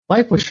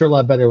Life was sure a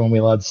lot better when we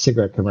allowed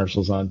cigarette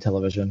commercials on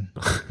television.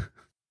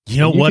 You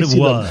know what it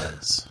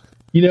was?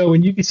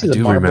 When you could see the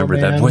Marlboro remember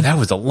Man, that. Boy,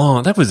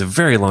 that was a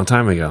very long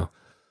time ago.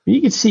 You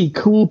could see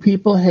cool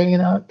people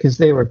hanging out because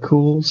they were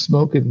cool,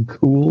 smoking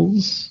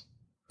cools.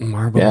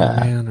 Marlboro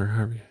Man or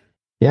Harvey.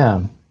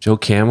 Yeah. Joe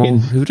Camel.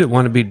 Who didn't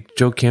want to be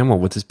Joe Camel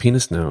with his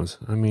penis nose?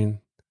 I mean,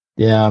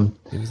 yeah,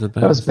 he was the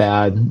best. That was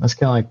bad. I was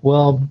kind of like,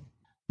 well,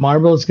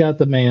 Marlboro's got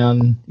the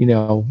man,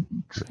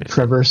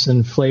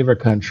 traversing flavor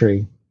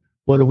country.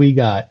 What do we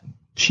got?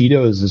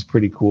 Cheetos is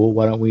pretty cool.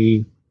 Why don't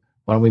we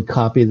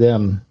copy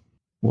them?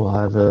 We'll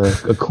have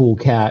a cool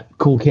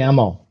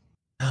camel.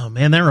 Oh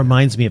man, that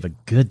reminds me of a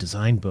good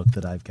design book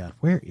that I've got.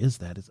 Where is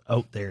that?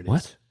 There it is.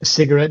 What?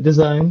 Cigarette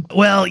design?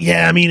 Well,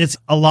 yeah, I mean, it's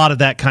a lot of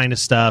that kind of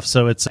stuff.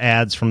 So it's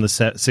ads from the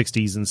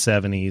 60s and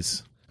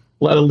 70s.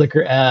 A lot of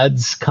liquor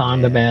ads,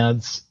 condom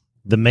ads.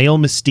 The Male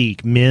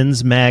Mystique,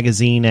 men's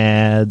magazine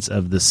ads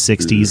of the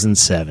 60s and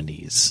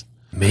 70s.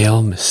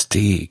 Male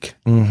Mystique.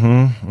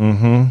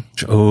 Mm-hmm.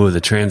 Oh, the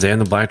Trans Am,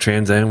 the black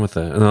Trans Am with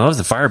that was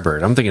the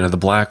Firebird. I'm thinking of the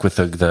black with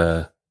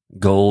the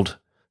gold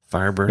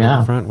Firebird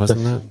in front,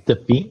 wasn't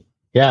that?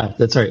 Yeah,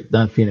 that's right.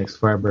 Not Phoenix,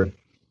 Firebird.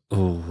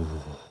 Oh.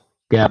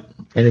 Yeah.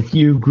 And if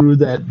you grew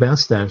that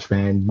mustache,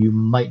 man, you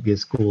might be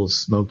as cool as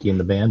Smokey and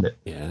the Bandit.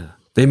 Yeah.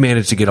 They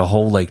managed to get a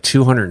whole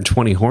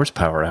 220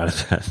 horsepower out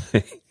of that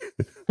thing.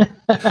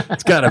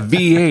 It's got a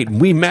V8 and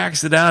we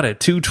maxed it out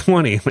at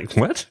 220. Like,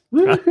 what?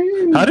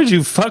 How did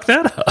you fuck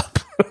that up?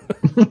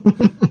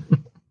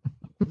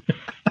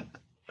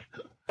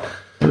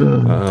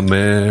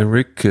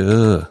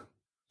 America.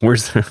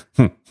 Where's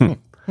the...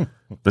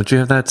 Don't you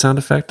have that sound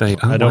effect? I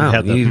don't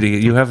have that.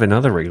 You have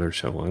another regular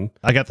show one.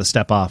 I got the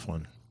step off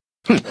one.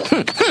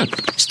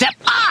 Step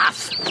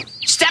off!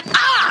 Step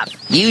off!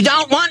 You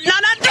don't want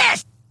none of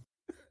this!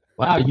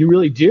 Wow, you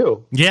really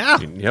do. Yeah.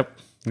 Yep.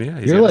 Yeah.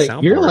 You're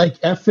like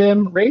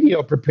FM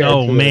radio prepared.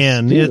 Oh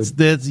man, that's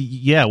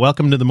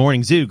welcome to the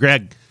morning zoo,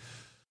 Greg.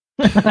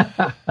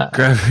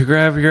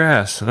 grab your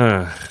ass.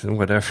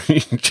 Whatever.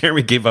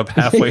 Jeremy gave up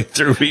halfway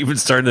through even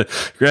starting to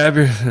grab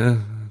your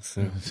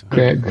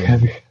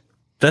grab your.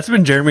 That's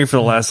been Jeremy for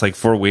the last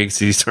 4 weeks.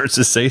 He starts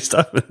to say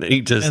stuff and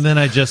then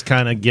I just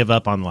kind of give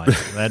up on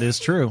life. That is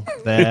true.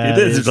 It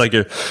is. It's like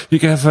you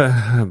can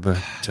have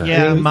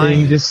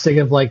you just think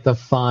of the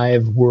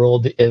 5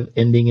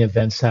 world-ending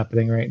events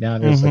happening right now,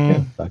 and it's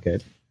fuck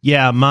it.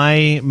 Yeah,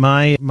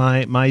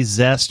 my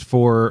zest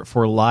for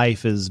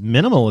life is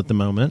minimal at the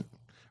moment,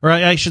 or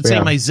I should say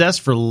my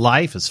zest for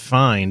life is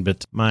fine,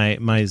 but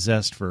my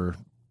zest for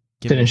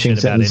finishing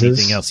sentences about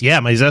anything else,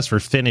 my zest for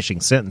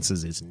finishing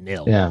sentences is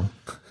nil. Yeah.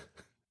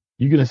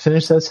 You gonna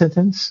finish that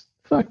sentence?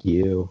 Fuck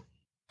you.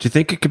 Do you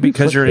think it could be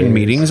because you're in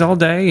meetings all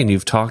day and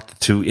you've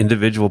talked to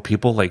individual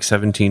people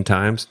 17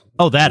 times?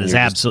 Oh, that is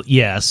absolutely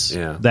yes.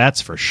 Yeah,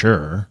 that's for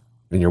sure.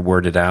 And you're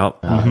worded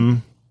out. Mm-hmm.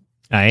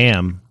 I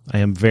am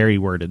very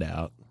worded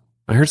out.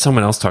 I heard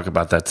someone else talk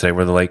about that today,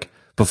 where they're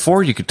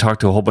before you could talk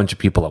to a whole bunch of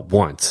people at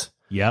once.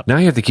 Yep. Now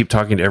you have to keep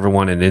talking to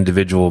everyone in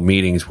individual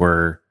meetings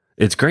where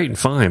it's great and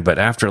fine, but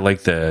after by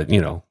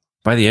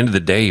the end of the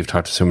day, you've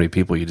talked to so many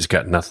people, you just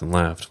got nothing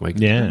left.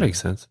 That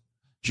makes sense.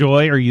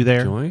 Joy, are you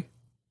there? Joy?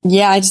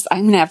 Yeah,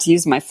 I'm going to have to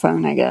use my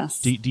phone, I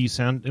guess. Do you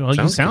sound... Well,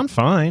 you sound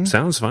fine.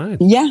 Sounds fine.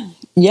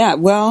 Yeah.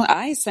 Well,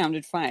 I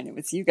sounded fine. It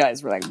was you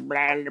guys were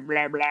blah,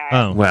 blah, blah.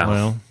 Oh,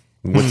 well.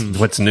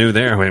 What's new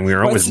there? I mean, we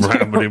were always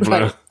blah, blah, blah.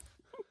 Right.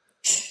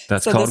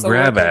 That's called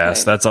grab ass.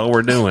 Okay. That's all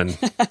we're doing.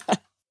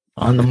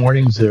 On the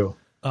Morning Zoo.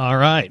 All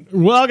right.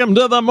 Welcome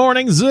to the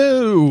Morning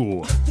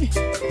Zoo.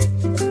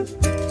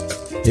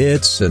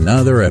 It's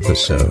another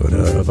episode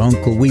of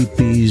Uncle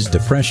Weepy's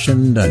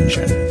Depression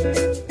Dungeon.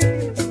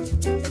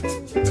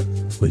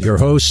 With your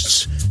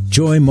hosts,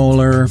 Joy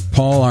Moeller,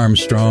 Paul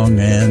Armstrong,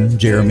 and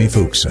Jeremy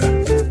Fuchsa.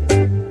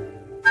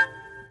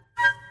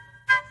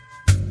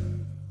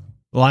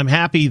 Well, I'm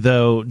happy,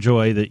 though,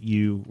 Joy, that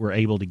you were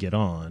able to get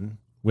on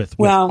with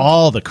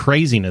all the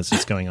craziness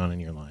that's going on in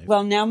your life.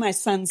 Well, now my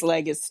son's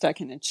leg is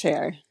stuck in a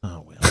chair.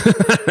 Oh, well.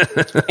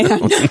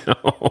 And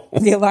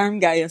the alarm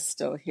guy is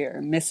still here.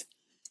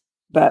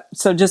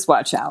 So just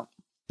watch out.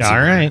 All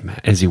right.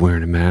 Is he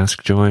wearing a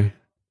mask, Joy?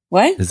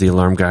 What? Is the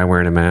alarm guy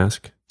wearing a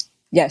mask?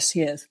 Yes,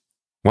 he is.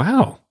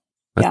 Wow.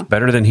 That's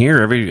better than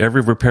here. Every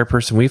repair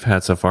person we've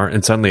had so far,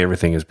 and suddenly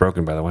everything is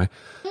broken, by the way,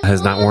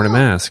 has not worn a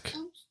mask.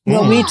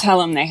 Well, we tell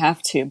them they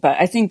have to, but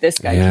I think this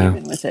guy came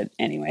in with it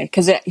anyway,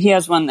 because he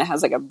has one that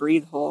has a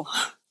breathe hole.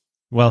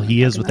 Well,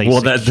 he is with a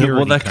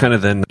that kind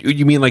of then.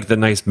 You mean the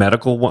nice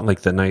medical one,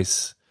 the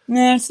nice?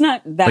 No, it's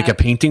not that. Like a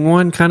painting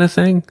one kind of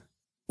thing.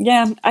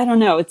 Yeah, I don't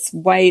know. It's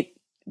white,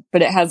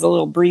 but it has a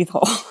little breathe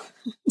hole.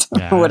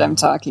 Don't know what I'm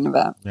talking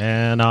about.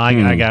 Yeah, no,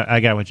 I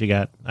got what you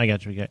got. I got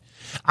what you got.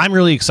 I'm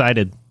really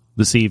excited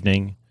this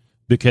evening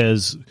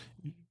because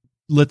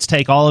let's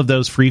take all of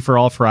those Free for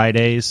All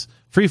Fridays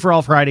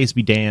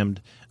be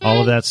damned,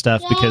 all of that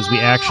stuff, because we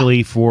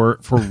actually for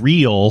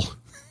real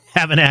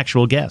have an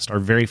actual guest, our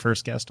very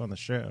first guest on the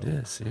show.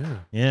 Yes,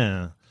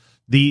 yeah.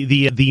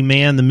 The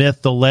man, the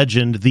myth, the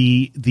legend,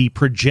 the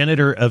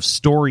progenitor of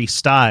story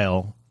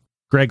style,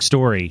 Greg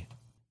Story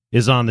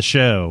is on the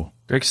show.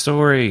 Greg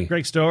Story.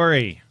 Greg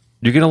Story.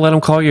 You're going to let him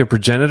call you a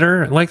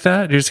progenitor like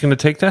that? You're just going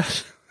to take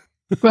that?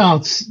 Well,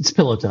 it's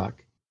pillow talk.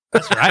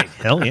 That's right.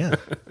 Hell yeah.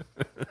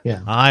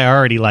 Yeah. I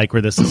already like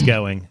where this is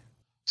going.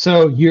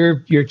 So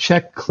your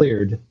check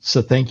cleared.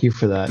 So thank you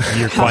for that.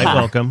 You're quite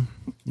welcome.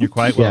 You're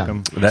quite Yeah.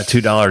 welcome. That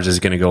 $2 is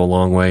going to go a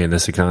long way in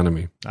this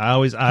economy. I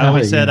always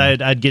said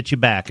I'd get you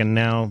back, and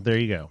now there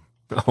you go.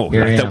 Oh,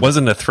 Here I that am.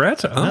 wasn't a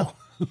threat? Oh.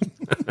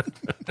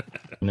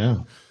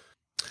 No.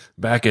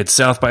 Back at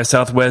South by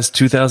Southwest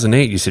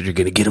 2008, you said you're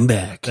going to get him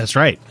back. That's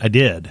right. I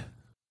did.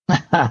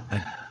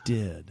 I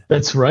did.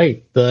 That's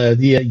right. The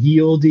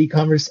ye olde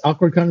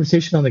awkward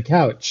conversation on the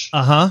couch.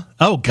 Uh-huh.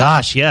 Oh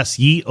gosh, yes.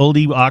 Ye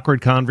oldie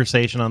awkward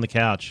conversation on the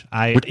couch.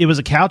 It was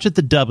a couch at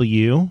the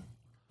W.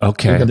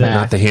 Okay, In the not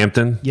back. the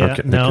Hampton. Yeah,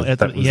 okay, no, because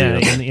that was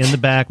in the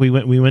back. We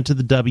went to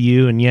the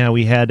W, and yeah,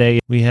 we had a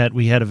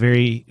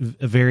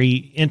very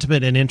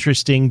intimate and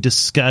interesting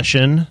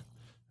discussion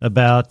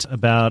about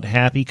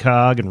Happy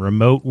Cog and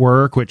remote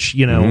work, which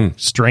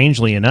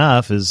strangely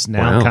enough is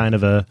now kind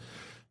of a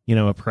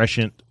a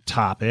prescient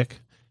topic.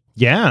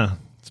 Yeah,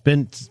 it's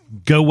been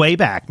go way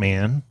back,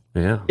 man.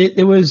 Yeah.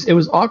 It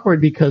was awkward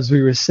because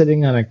we were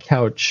sitting on a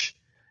couch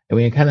and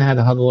we kind of had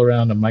to huddle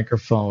around a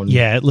microphone.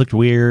 Yeah, it looked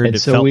weird. And It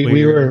so felt we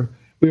weird.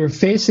 were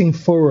facing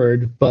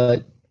forward,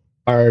 but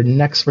our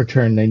necks were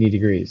turned 90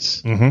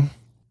 degrees. Mm-hmm.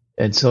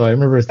 And so I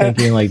remember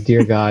thinking, like,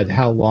 dear God,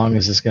 how long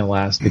is this going to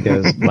last?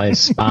 Because my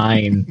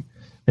spine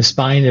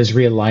is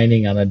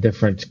realigning on a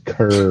different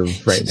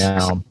curve right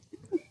now.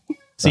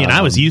 See, and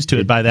I was used to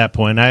it by that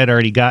point. I had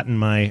already gotten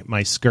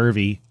my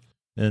scurvy,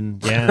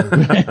 and yeah,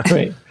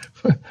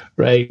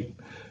 right.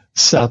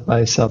 South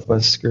by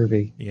Southwest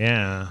scurvy.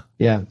 yeah.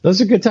 Yeah,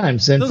 those are good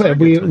times. And Those are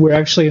we good times. were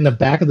actually in the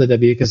back of the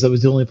W because that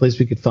was the only place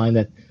we could find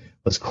that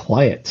was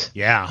quiet.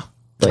 Yeah.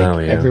 Like Oh,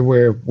 yeah.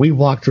 everywhere, we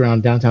walked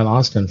around downtown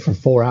Austin for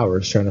 4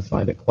 hours trying to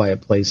find a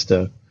quiet place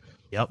to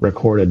Yep.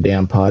 record a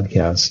damn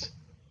podcast.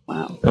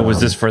 Wow. Oh, was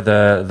this for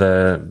the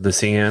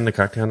CN, the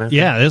cocktail napkin?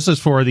 Yeah, this is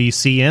for the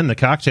CN, the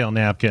cocktail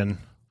napkin,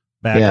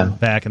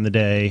 back in the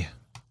day.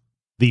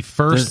 The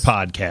first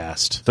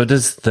podcast. So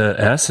does the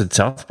S at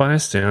South by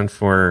stand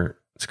for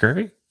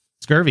scurvy?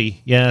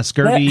 Scurvy. Yeah,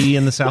 scurvy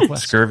in the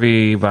Southwest.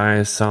 Scurvy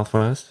by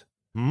Southwest?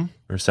 Hmm?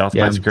 Or South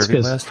Yeah, by it's Scurvy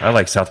 'cause- West? I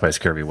like South by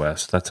Scurvy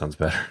West. That sounds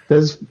better.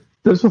 Those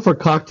before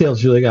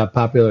cocktails really got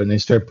popular and they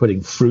started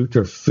putting fruit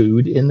or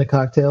food in the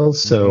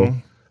cocktails. So Mm-hmm.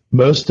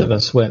 most of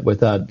us went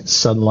without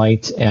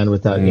sunlight and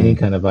without any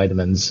kind of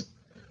vitamins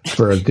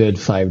for a good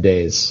 5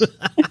 days.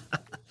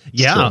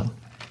 Yeah, So,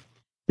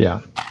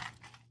 yeah.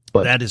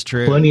 But that is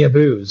true. plenty of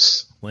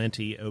booze.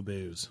 Plenty of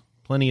booze.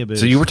 Plenty of booze.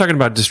 So you were talking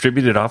about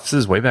distributed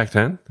offices way back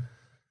then?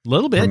 a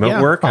little bit, Remote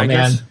yeah. work, Oh, I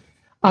man. guess.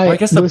 Well, I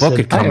guess the book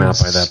had come out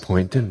by that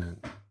point, didn't it?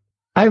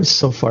 I'm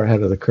so far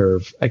ahead of the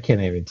curve. I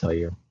can't even tell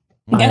you.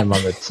 I Yeah. am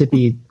on the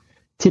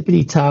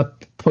tippity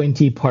top,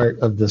 pointy part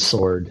of the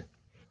sword.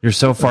 You're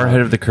so far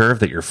ahead of the curve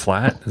that you're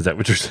flat? Is that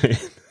what you're saying?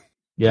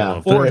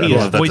 Yeah. Or he Yeah,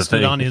 is that's a foisted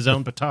thing. on his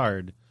own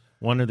petard.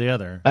 One or the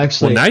other.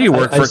 Actually, Well, now you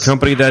work I- for a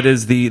company that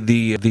is the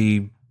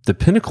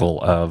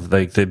pinnacle of,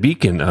 like, the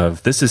beacon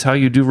of, this is how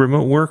you do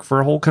remote work for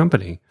a whole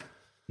company.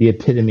 the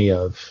epitome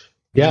of.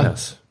 Yeah.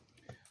 Yes.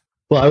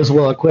 Well, I was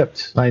well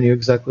equipped. I knew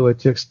exactly what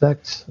to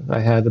expect. I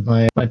had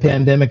my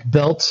pandemic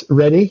belt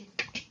ready.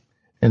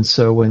 And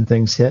so when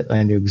things hit,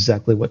 I knew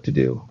exactly what to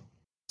do.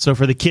 So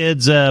for the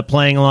kids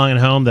playing along at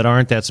home that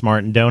aren't that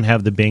smart and don't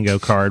have the bingo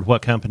card,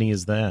 what company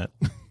is that?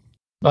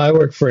 I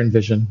work for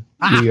Envision.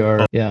 We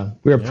are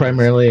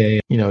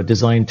primarily a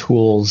design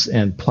tools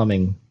and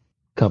plumbing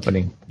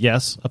company.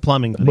 Yes, a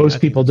plumbing company. Most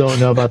people don't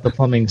know about the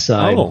plumbing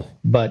side, Oh.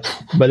 but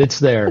it's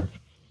there.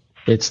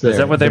 It's there. Is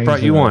that what they Brings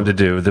brought you it on to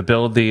do?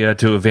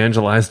 To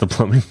evangelize the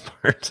plumbing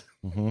part?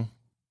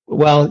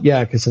 Well,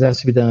 yeah, because it has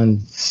to be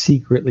done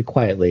secretly,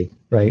 quietly,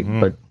 right? Mm-hmm.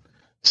 But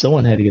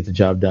someone had to get the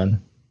job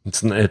done.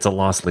 It's a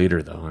lost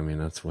leader, though. I mean,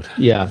 that's what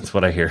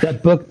I hear.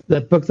 That book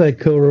that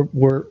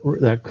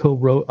I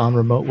co-wrote on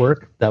remote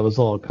work, that was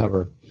all a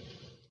cover.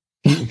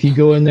 If you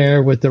go in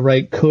there with the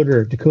right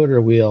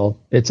decoder wheel,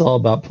 it's all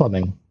about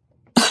plumbing.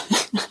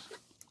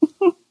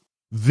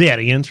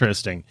 Very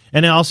interesting.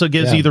 And it also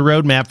gives Yeah. you the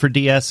roadmap for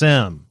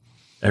DSM.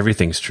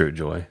 Everything's true,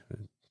 Joy.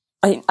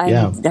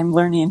 I'm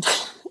learning.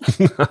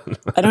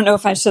 I don't know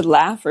if I should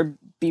laugh or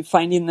be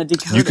finding the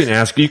decoder.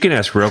 You can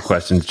ask real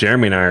questions.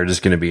 Jeremy and I are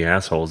just going to be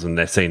assholes, and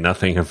they say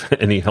nothing of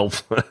any help.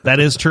 That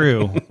is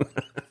true.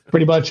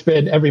 Pretty much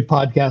been every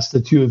podcast the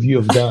two of you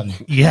have done.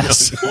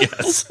 Yes.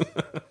 Yes.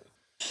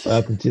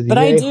 Welcome to the But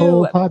I do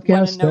A-Hole want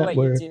podcast. to know what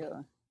you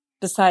do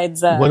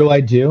besides What do I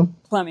do?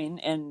 plumbing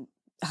and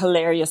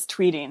hilarious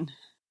tweeting.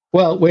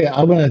 Well, wait,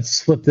 I'm going to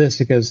flip this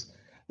because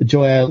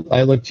Joy,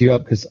 I looked you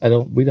up because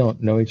we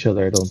don't know each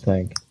other, I don't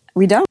think.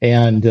 We don't.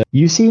 And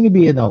you seem to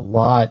be in a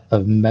lot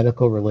of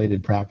medical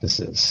related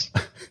practices,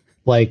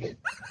 like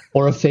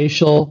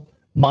orofacial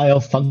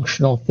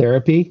myofunctional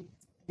therapy.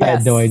 I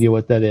had no idea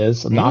what that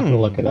is. I'm not going to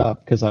look it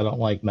up because I don't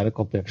like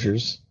medical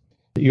pictures.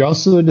 You're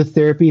also into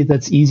therapy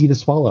that's easy to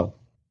swallow.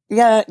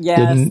 Yeah, yes,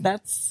 Didn't-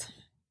 that's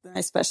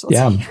my specialty.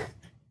 Yeah.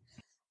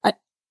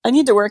 I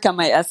need to work on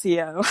my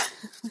SEO.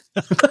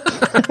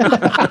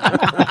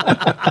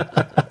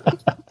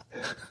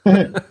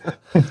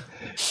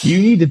 You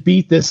need to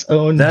beat this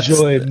own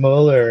Joy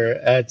Moeller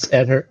at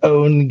her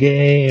own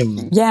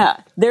game. Yeah,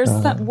 there's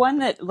one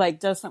that like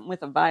does something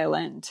with a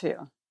violin too.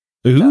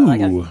 Ooh, So I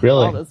got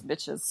really? all those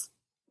bitches.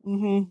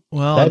 Mm-hmm.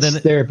 Well, That's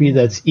therapy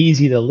that's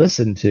easy to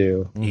listen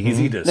to.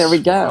 Easy to There we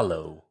go.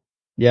 swallow.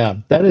 Yeah,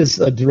 that is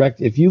a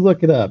direct. If you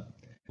look it up,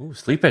 Ooh,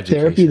 sleep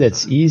education. therapy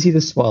that's easy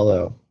to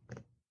swallow.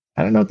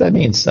 I don't know what that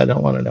means. I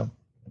don't want to know.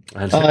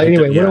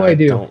 Anyway, what do I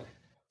do?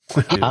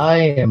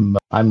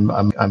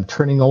 I'm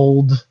turning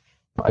old.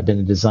 I've been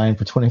in design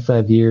for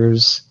 25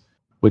 years,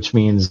 which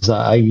means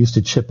I used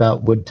to chip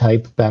out wood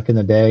type back in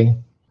the day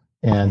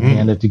and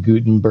hand it to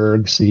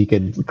Gutenberg so he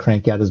could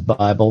crank out his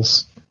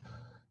Bibles.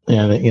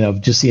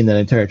 And, just seeing that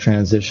entire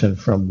transition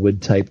from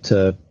wood type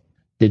to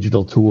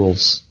digital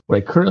tools. What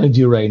I currently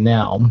do right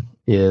now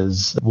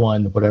is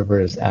whatever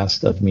is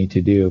asked of me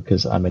to do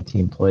because I'm a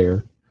team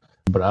player.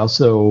 But I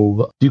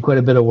also do quite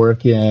a bit of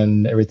work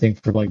in everything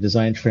from like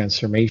design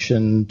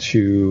transformation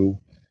to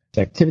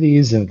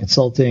activities and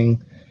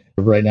consulting.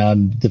 Right now,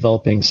 I'm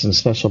developing some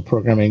special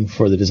programming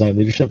for the Design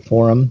Leadership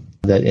Forum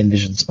that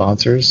Envision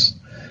sponsors,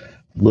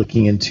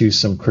 looking into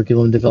some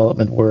curriculum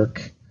development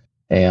work.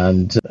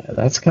 And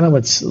that's kind of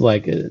what's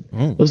like,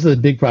 those are the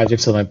big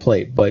projects on my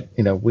plate. But,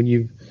 when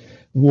you've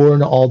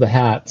worn all the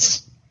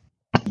hats,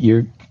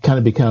 you kind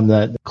of become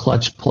that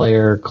clutch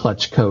player,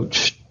 clutch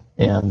coach.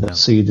 And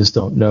so you just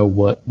don't know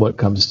what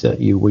comes to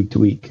you week to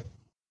week.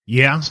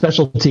 Yeah.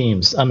 Special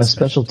teams. I'm a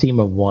special team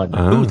of one.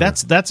 Ooh,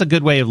 that's a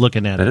good way of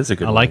looking at it. That is a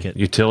good I like it.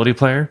 Utility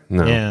player?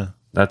 No. Yeah.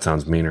 That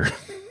sounds meaner.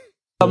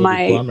 So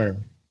my Plumber.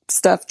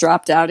 stuff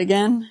dropped out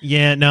again.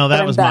 Yeah, no, that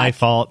I'm was my back.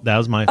 fault. That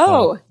was my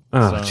fault.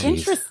 Oh, So- jeez.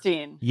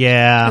 Interesting.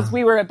 Yeah. Because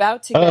we were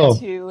about to get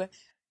to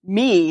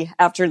me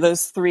after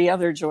those 3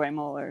 other Joy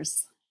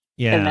Moelers.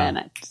 Yeah. And then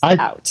it's I-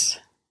 out.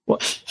 Well,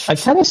 I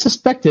kind of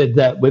suspected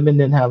that women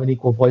didn't have an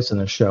equal voice in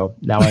the show.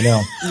 Now I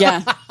know.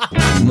 Yeah.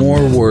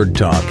 More word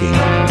talking.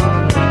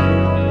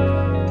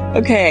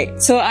 Okay.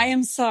 So I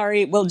am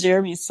sorry. Well,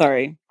 Jeremy's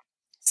sorry.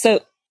 So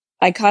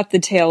I caught the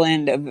tail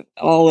end of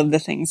all of the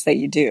things that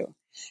you do.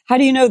 How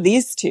do you know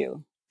these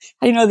two?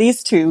 How do you know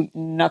these two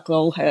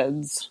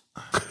knuckleheads?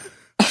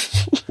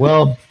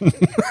 Well,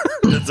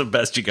 That's the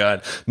best you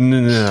got.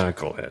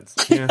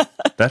 Knuckleheads. Yeah,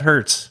 that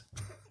hurts.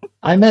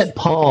 I met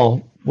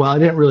Paul. Well, I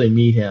didn't really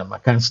meet him. I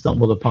kind of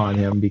stumbled upon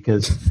him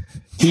because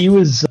he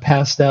was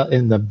passed out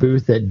in the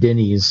booth at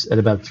Denny's at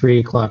about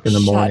 3:00 in the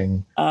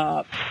morning.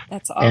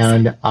 That's awesome.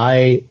 And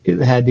I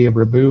had to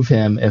remove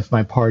him if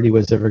my party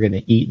was ever going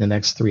to eat in the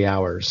next 3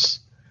 hours.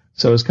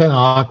 So it was kind of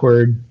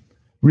awkward.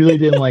 Really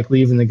didn't like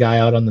leaving the guy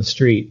out on the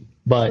street.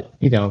 But,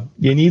 you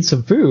need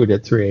some food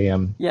at 3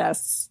 a.m.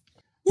 Yes.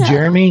 Yeah.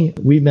 Jeremy,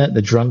 we met in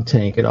the drunk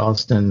tank at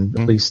Austin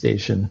Police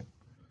Station.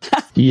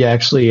 He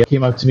actually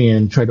came up to me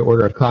and tried to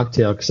order a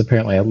cocktail because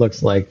apparently I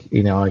looked like,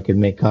 I could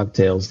make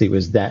cocktails. He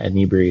was that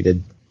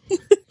inebriated.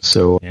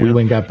 So we went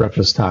and got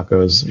breakfast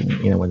tacos,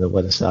 when they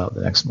let us out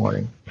the next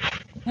morning.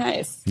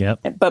 Nice. Yep.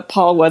 But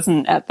Paul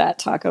wasn't at that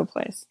taco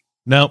place.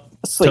 Nope.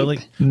 Asleep. Totally.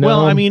 No, well,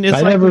 I mean, it's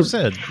I like never- we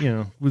said,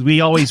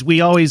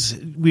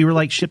 we were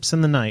like ships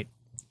in the night.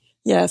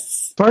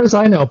 Yes. As far as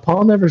I know,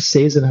 Paul never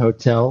stays in a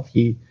hotel.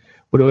 He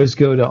would always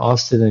go to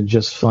Austin and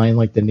just find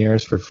like the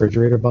nearest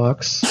refrigerator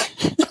box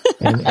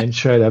and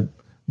try to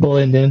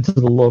blend into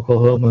the local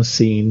homeless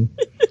scene.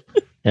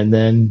 And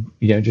then,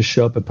 just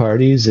show up at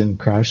parties and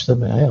crash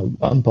them. Hey,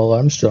 I'm Paul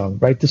Armstrong.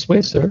 Right this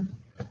way, sir.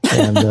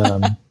 And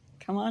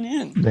Come on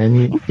in.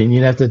 then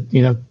you'd have to,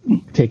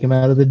 take him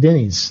out of the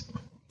Denny's.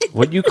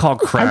 What you call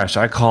crash,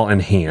 I call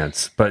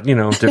enhance, but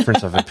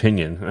difference of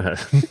opinion.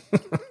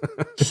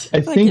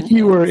 I think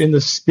you were in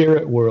the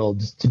spirit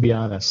world, to be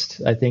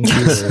honest. I think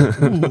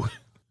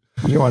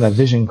you're on a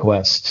vision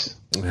quest.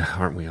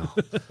 Aren't we all?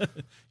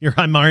 Your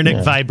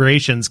harmonic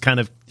vibrations kind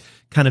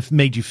of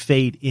made you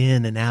fade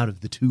in and out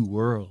of the two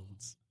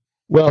worlds.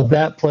 Well,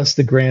 that plus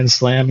the Grand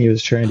Slam he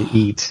was trying to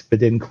eat, but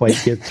didn't quite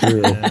get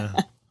through. Yeah.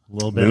 A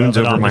little bit Moon's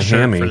of it over on my the shirt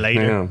hammy. for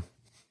later.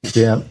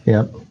 Yeah.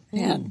 Yeah.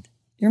 Man,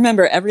 you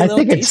remember every I little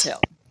think it's-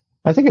 detail.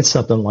 I think it's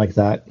something like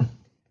that.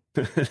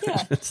 Yeah,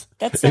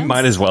 that It sounds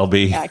might as well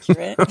be.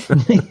 accurate.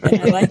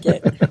 And I like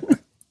it.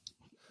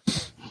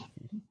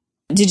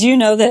 Did you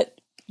know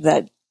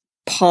that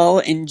Paul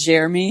and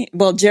Jeremy?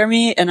 Well,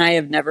 Jeremy and I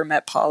have never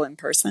met Paul in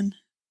person.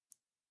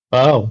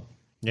 Oh,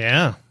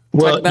 Yeah.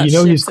 Talk well, about he's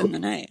ships in the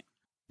night.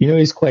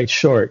 he's quite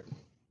short.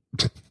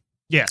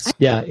 Yes.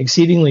 Yeah,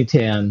 exceedingly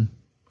tan,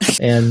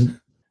 and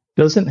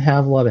doesn't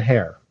have a lot of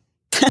hair,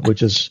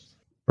 which is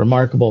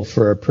remarkable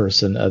for a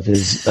person of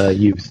his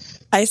youth.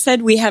 I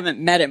said we haven't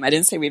met him. I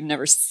didn't say we've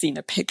never seen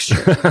a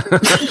picture.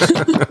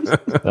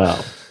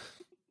 Oh.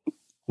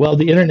 Well,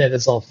 the internet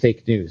is all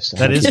fake news.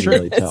 That is How can you true.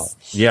 really tell.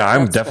 Yeah,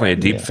 I'm That's definitely a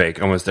right. deep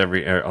fake. Almost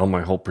all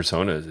my whole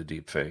persona is a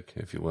deep fake,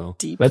 if you will.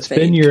 Deep That's fake.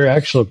 been your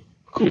actual,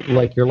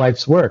 like your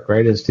life's work,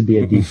 right? Is to be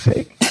a deep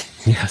fake.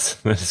 Yes,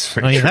 that is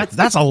I very mean, true.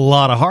 that's a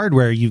lot of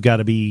hardware you've got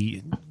to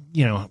be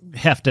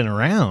hefting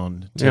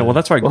around. Yeah, well,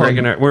 that's why Greg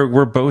and I,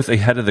 we're both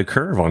ahead of the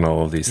curve on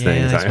all of these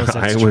things.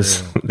 I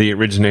was the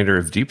originator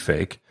of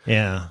deepfake.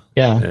 Yeah.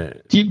 Yeah.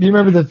 Do you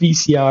remember the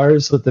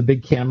VCRs with the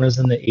big cameras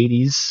in the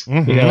 80s?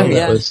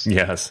 Mm-hmm.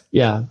 Yes.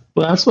 Yeah.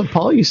 Well, that's what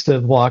Paul used to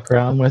walk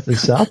around with at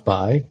South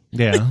by.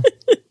 Yeah.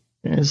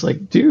 And it's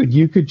like, dude,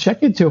 you could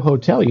check into a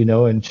hotel,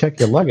 and check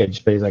your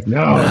luggage. But he's like, no,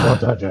 don't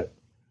touch it.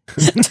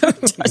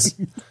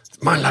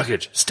 It's my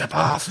luggage. Step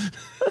off.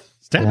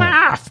 Step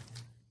off.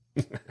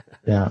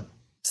 Yeah.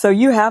 So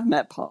you have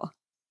met Paul.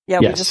 Yeah,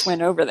 Yes. we just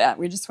went over that.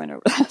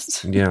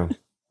 Yeah.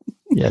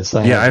 Yes.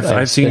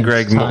 I've seen spent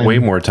Greg time- way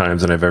more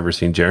times than I've ever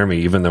seen Jeremy,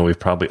 even though we've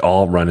probably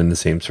all run in the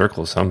same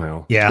circle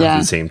somehow Yeah. at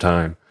the same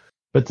time.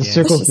 But the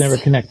circles never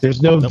connect.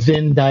 There's no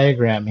Venn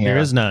diagram here.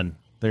 There is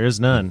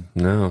none.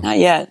 No. Not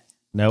yet.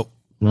 Nope.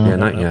 Yeah,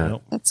 not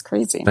yet. That's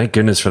crazy. Thank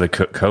goodness for the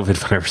COVID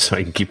virus, so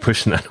I can keep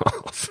pushing that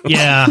off.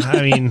 Yeah,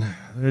 I mean,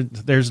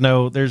 there's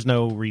no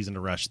reason to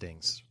rush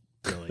things,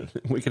 really.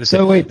 We could have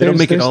So wait, they don't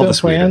make it there's all no the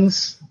sweeter.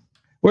 plans.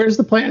 Where's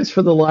the plans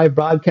for the live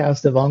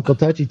broadcast of Uncle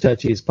Touchy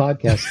Touchy's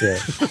podcast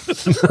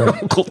today?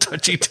 Uncle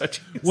Touchy.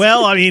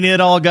 Well, I mean,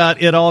 it all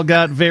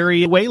got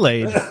very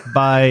waylaid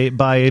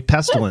by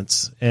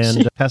pestilence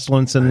and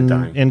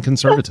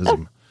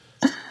conservatism.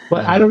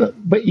 But I don't know.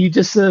 But you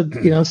just said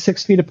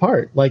 6 feet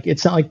apart. Like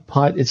it's not like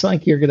It's not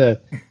like you're gonna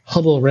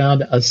huddle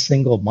around a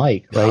single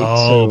mic, right?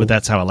 Oh, but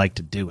that's how I like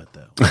to do it,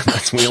 though.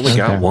 We only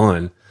got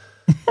one.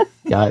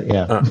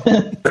 Yeah.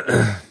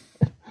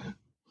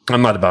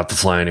 I'm not about to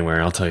fly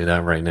anywhere. I'll tell you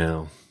that right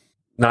now.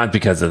 Not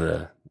because of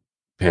the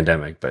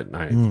pandemic, but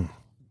I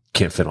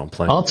can't fit on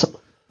planes.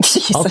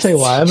 I'll tell you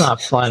why I'm not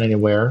flying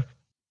anywhere,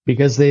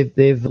 because they've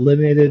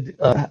eliminated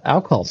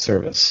alcohol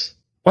service.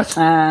 What?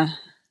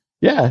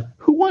 Yeah,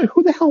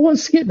 who the hell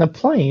wants to get in a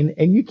plane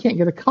and you can't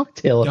get a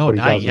cocktail at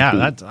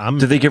 40,000 feet?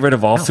 Did they get rid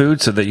of all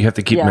food so that you have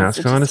to keep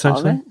masks on,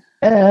 essentially?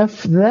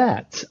 F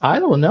that. I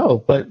don't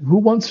know, but who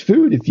wants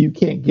food if you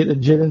can't get a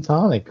gin and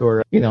tonic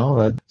or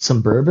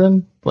some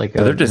bourbon?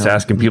 They're just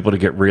asking people to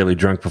get really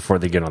drunk before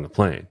they get on the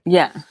plane.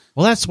 Yeah.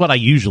 Well, that's what I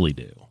usually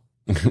do.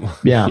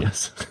 Yeah.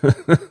 Yes.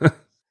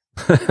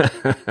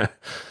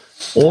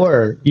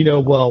 Or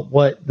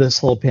what this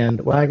whole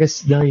I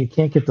guess no, you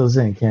can't get those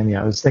in, can you?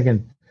 I was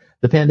thinking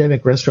the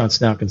pandemic restaurants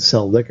now can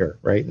sell liquor,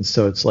 right? And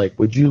so it's like,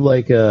 would you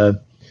like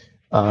a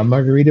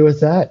margarita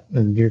with that?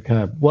 And you're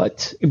kind of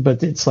what?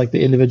 But it's like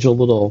the individual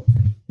little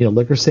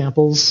liquor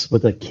samples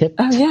with a kit.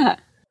 Oh yeah.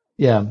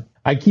 Yeah.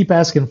 I keep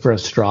asking for a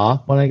straw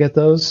when I get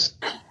those.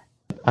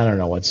 I don't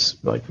know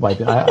what's like.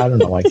 I don't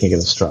know why I can't get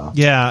a straw.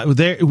 Yeah,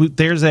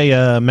 there's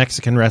a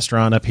Mexican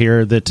restaurant up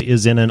here that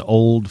is in an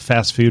old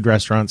fast food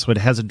restaurant, so it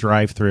has a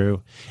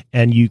drive-through,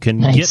 and you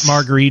can get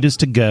margaritas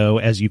to go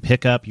as you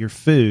pick up your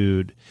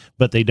food,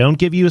 but they don't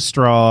give you a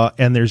straw,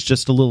 and there's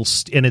just a little,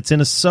 and it's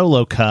in a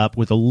solo cup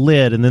with a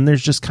lid, and then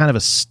there's just kind of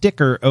a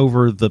sticker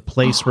over the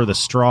place where the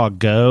straw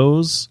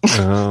goes.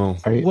 Oh,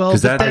 well,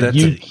 because that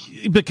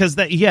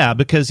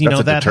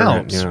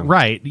helps, yeah.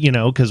 right?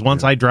 Because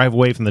once I drive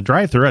away from the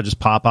drive-through, I just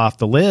pop off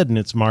the lid and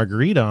it's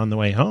margarita on the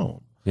way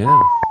home.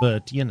 Yeah,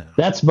 but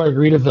that's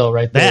Margaritaville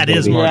right there. That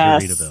is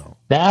Margaritaville. Yes.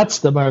 That's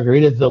the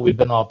Margaritaville we've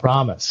been all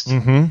promised.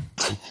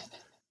 Mm-hmm.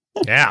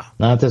 Yeah,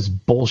 not this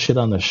bullshit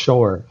on the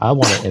shore. I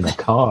want it in the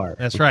car.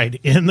 That's right,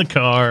 in the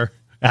car,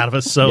 out of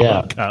a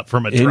solo cup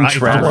from a in drive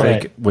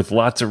traffic with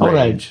lots of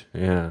range.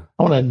 Yeah,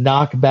 I want to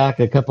knock back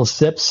a couple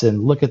sips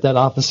and look at that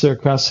officer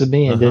across from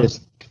me and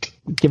just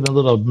give him a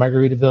little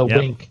Margaritaville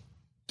wink.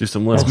 Do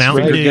some little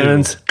finger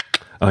guns.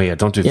 Oh yeah,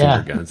 don't do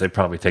finger guns. They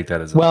probably take that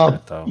as a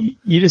threat, though.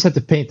 You just have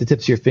to paint the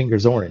tips of your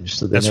fingers orange,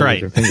 so that's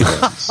right. Finger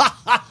guns.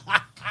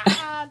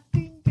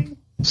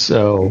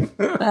 So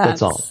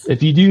that's all.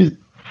 If you do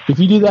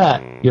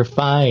that, you're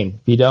fine.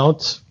 If you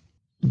don't,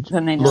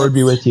 Lord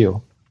be with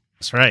you.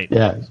 That's right.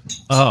 Yeah.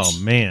 Oh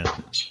man,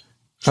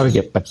 probably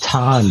get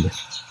batoned.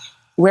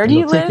 Where do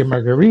you live? Take your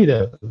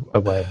margarita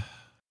away.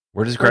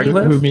 Where does Greg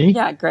live? Who, me?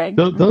 Yeah, Greg.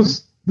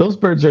 Those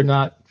birds are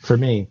not for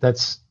me.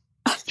 That's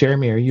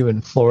Jeremy. Are you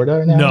in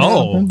Florida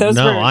now?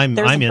 I'm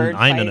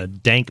in a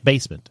dank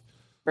basement.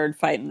 Bird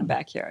fight in the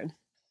backyard.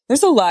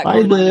 There's a lot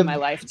going on in my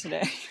life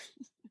today.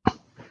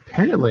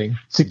 Apparently,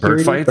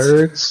 security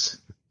birds.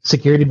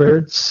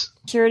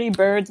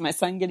 My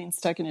son getting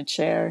stuck in a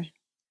chair.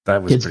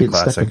 That was pretty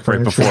classic.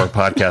 Right before our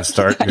podcast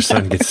start, your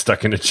son gets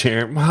stuck in a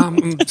chair. Mom,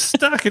 I'm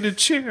stuck in a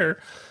chair.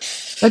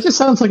 That just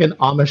sounds like an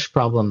Amish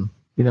problem.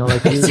 You don't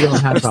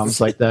have problems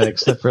like that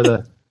except for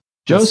the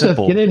Joseph,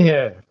 get in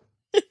here.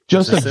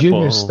 Joseph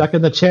Jr. stuck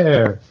in the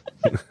chair.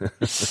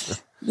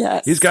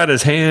 Yes. He's got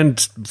his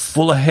hand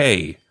full of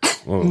hay.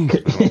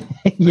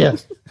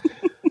 Yes.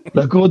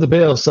 Let go of the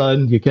bale,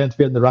 son. You can't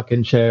be in the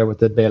rocking chair with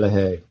the bale of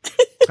hay.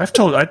 I've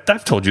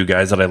told you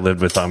guys that I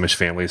lived with Amish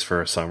families for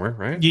a summer,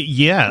 right?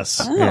 Yes.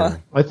 Oh. Yeah.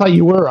 I thought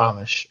you were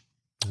Amish.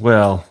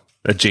 Well,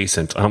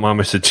 adjacent. I'm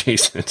Amish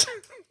adjacent.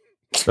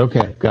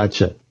 Okay,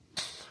 gotcha.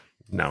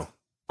 No.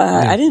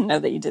 I didn't know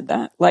that you did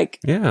that. Like,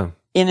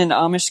 in an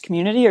Amish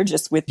community or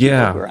just with people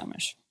who are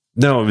Amish?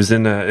 No, it was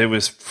it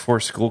was for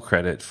school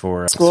credit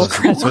for School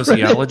credit.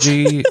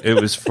 sociology. It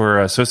was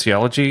for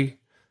sociology,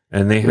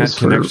 and they had was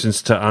for-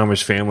 connections to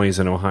Amish families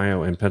in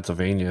Ohio and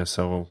Pennsylvania.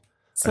 So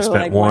I spent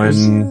like, why did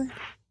you-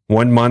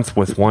 one month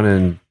with one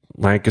in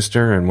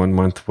Lancaster and 1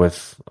 month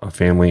with a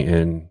family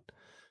in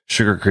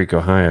Sugar Creek,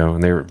 Ohio,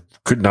 and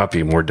could not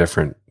be more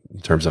different in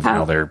terms of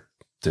how they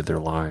did their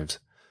lives.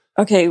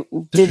 Okay,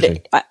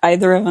 did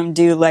either of them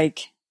do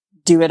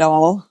it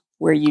all,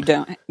 where you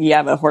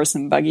have a horse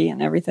and buggy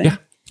and everything? Yeah.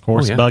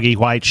 Horse, yeah. buggy,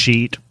 white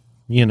sheet.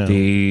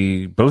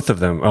 Both of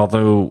them,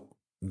 although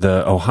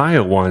the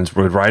Ohio ones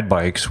would ride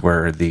bikes,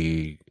 where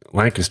the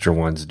Lancaster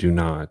ones do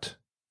not.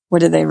 What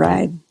do they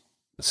ride?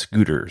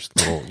 Scooters,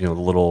 the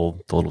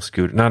little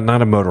scooter,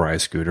 not a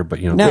motorized scooter,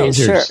 but No,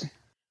 razors. sure,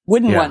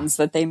 wooden Yeah. ones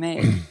that they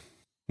made.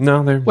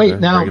 No, they're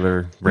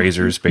regular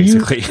razors,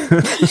 basically.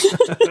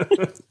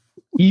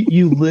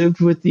 You lived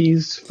with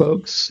these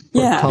folks for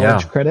Yeah.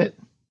 college Yeah. credit?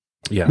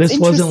 Yeah, This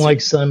wasn't Interesting.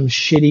 like some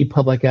shitty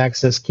public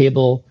access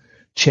cable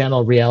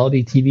channel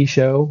reality TV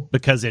show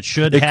Because it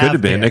should it have could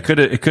have been. been.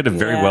 It could have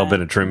very Yeah. well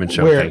been a Truman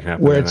Show where, thing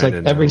happening. where it's I like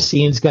didn't every know.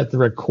 scene's got the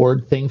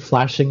record thing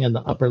flashing in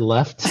the upper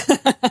left.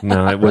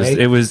 No, it was Right?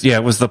 it was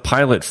the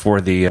pilot for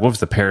the what was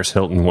the Paris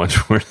Hilton one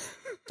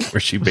where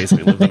she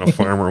basically lived on a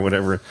farm or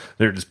whatever.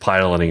 They're just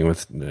piloting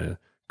with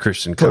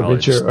Christian Poor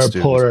college richer or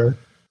students. poorer.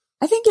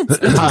 I think it's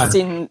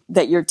interesting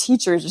that your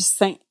teacher just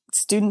sent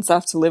students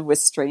off to live with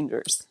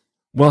strangers.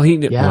 Well,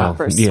 Yeah.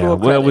 For school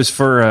Well, it was credit.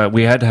 for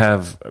we had to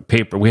have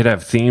paper. We had to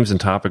have themes and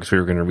topics we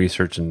were going to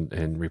research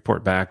and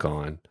report back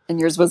on. And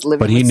yours was living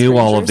But he with knew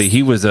all of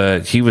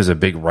strangers? he was a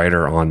big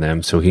writer on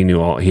them, so he knew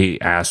all. He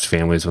asked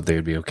families what they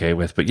would be okay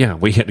with. But yeah,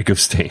 we had to go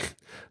stay.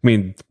 I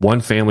mean,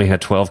 one family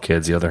had 12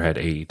 kids, the other had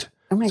 8.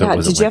 Oh my So it God.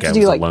 wasn't Did you have like to I do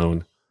was like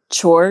alone.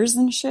 chores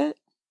and shit?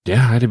 Yeah,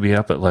 I had to be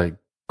up at like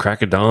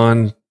crack of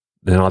dawn.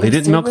 They You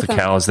didn't stayed milk with the them?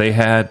 cows. They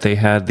had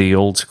the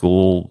old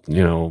school,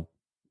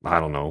 I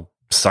don't know,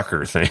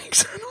 sucker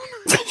things.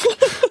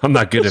 I'm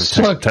not good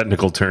at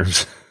technical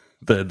terms.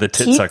 The tit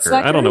Teat sucker.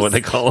 I don't know what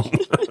they suckers? call them.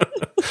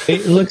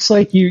 It looks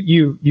like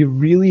you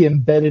really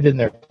embedded in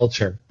their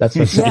culture. That's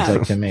what it sounds Yeah.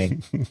 like to me.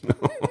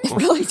 It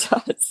really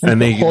does.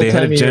 And The whole they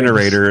had time a you were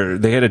generator.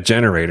 They had a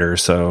generator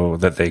so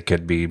that they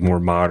could be more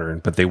modern,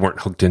 but they weren't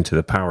hooked into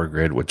the power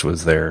grid, which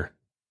was their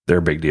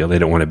big deal. They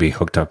don't want to be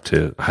hooked up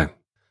to.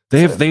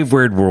 They have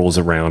weird rules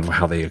around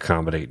how they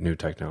accommodate new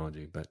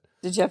technology, but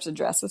Did you have to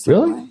dress a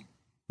certain Really? way?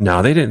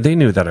 no, they didn't. They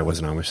knew that I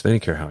wasn't Amish. They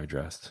didn't care how I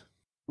dressed.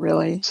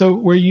 Really? So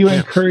were you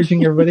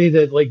encouraging everybody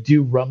to like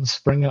do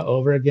Rumspringa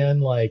over again?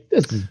 Like,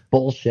 this is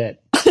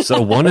bullshit.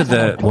 So one of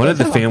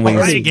the families,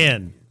 Right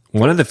again.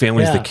 one of the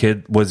families, Yeah. the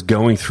kid was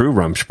going through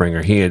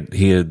Rumspringa.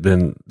 He had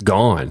been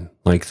gone.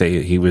 Like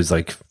he was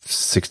like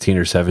 16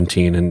 or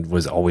 17 and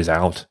was always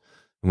out.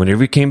 And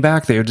whenever he came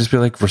back, they would just be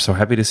like, "We're so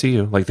happy to see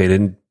you." Like they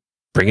didn't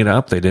bring it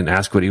up. They didn't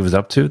ask what he was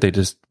up to. They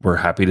just were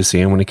happy to see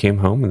him when he came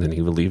home, and then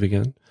he would leave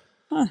again.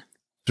 Huh.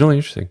 It's really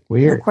interesting. No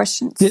Weird.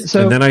 questions.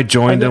 So And then I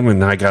joined are him,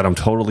 and I got him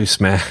totally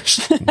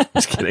smashed.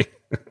 Just kidding.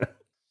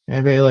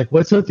 everybody like,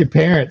 what's with your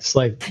parents?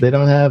 Like, they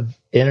don't have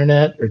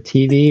internet or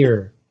TV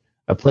or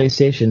a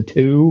PlayStation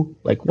 2?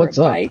 Like, what's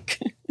Or a up? bike.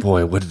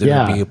 Boy, would there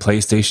Yeah. be a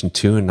PlayStation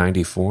 2 in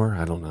 '94?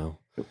 I don't know.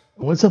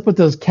 What's up with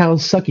those cow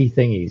sucky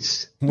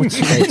thingies?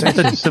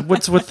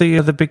 What's with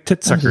the big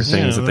tit sucker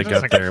things that they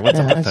got there? What's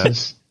Yeah, up with that's that?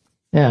 just,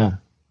 yeah.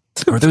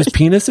 Are those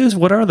penises?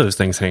 What are those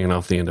things hanging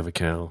off the end of a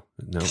cow?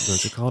 No,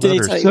 those are called Did he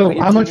udders. tell you So what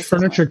your how much penis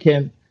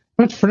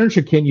is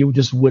furniture can you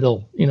just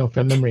whittle,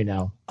 from memory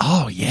now?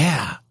 Oh,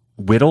 yeah.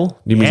 Whittle?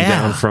 You mean Yeah.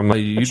 down from?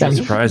 You'd be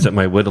surprised at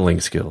my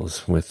whittling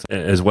skills, with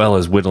as well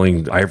as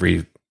whittling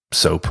ivory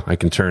soap. I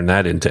can turn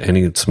that into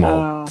any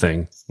small Oh.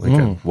 thing, like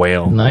a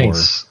whale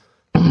Nice.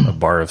 or a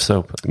bar of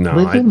soap. No,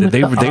 Living with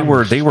they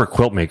the were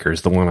quilt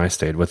makers. The one I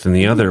stayed with, and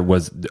the other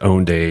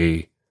owned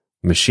a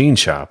machine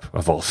shop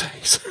of all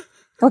things.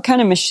 What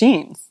kind of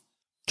machines?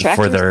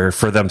 Tractors?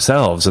 for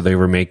themselves. So they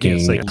were making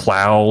Yes, like-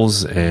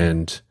 plows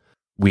and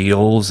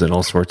wheels and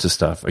all sorts of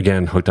stuff.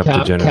 Again, hooked up to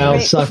Cow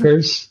generators.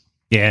 suckers.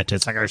 Yeah,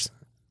 tit suckers.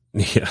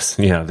 Yes,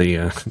 yeah,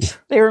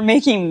 They were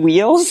making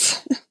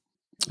wheels?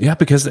 yeah.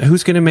 Because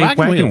who's going to make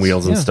Wagon wagon wheels,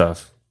 wheels and yeah.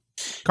 stuff?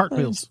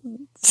 Cartwheels.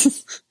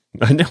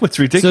 I know it's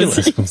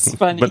ridiculous, It's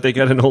funny. but they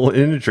got an whole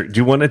industry. Do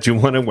you want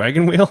a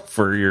wagon wheel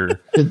for your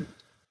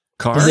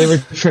car? Did they ever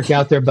trick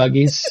out their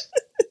buggies?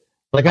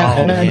 Like, I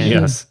Oh, imagine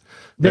Yes,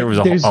 there was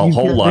a there's- whole you've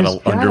got- lot there's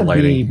of gotta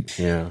underlighting.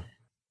 Yeah,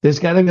 there's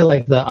got to be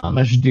like the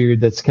Amish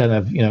dude that's kind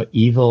of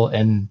evil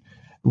and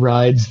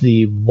rides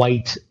the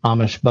white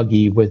Amish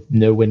buggy with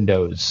no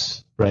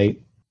windows, right?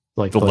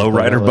 Like the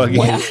lowrider buggy.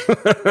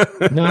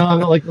 white- no,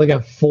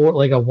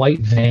 like a white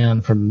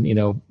van from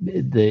the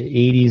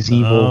 80s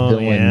evil Oh,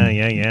 villain,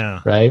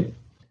 yeah. right?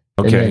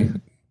 Okay,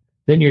 And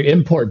then your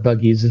import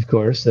buggies, of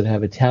course, that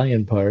have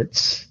Italian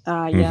parts, Yeah.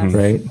 Mhm.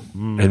 right?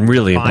 and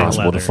really Fine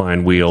impossible leather. to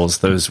find wheels.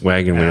 Those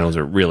wagon wheels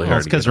are really Well, hard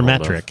it's to because get they're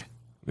hold of. metric.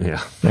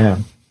 Yeah. Yeah.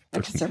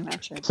 Because they're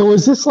metric. So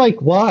is this like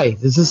why?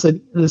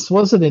 This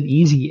wasn't an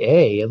easy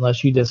A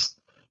unless you just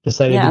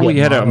decided Yeah. to Well, get we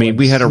had to mono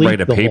and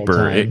write a sleep the whole paper.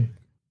 time.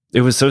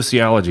 It was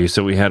sociology,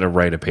 so we had to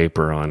write a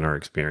paper on our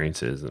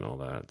experiences and all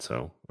that.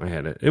 So I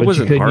had it. It But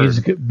wasn't you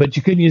couldn't hard. but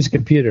you couldn't use a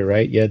computer,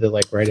 right? You had to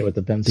like write it with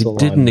a It pencil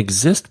didn't on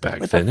exist back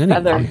With then a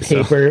feather. anyway.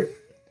 So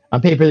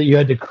on paper that you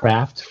had to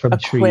craft from A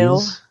trees.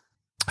 quill.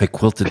 I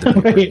quilted the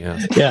paper. Right.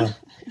 Yes. Yeah.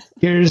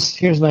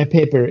 Here's my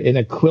paper in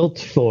a quilt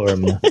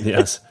form.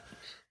 Yes.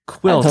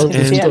 Quilt Tells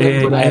the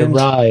story when I and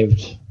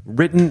arrived.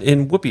 written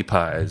in whoopie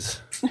pies.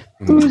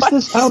 Who's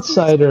this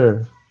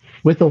outsider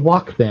with a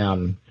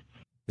Walkman?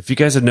 If you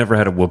guys have never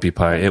had a whoopie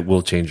pie, it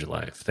will change your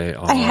life. They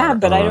are I have,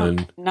 but I un-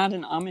 don't. Not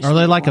an Amish. Are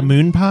they like a one.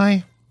 moon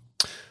pie?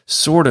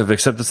 Sort of,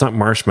 except it's not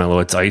marshmallow.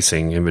 It's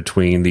icing in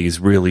between these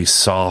really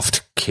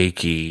soft,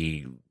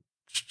 cakey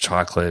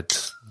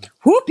chocolate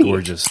Whoopee.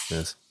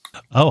 gorgeousness.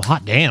 Oh,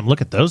 hot damn.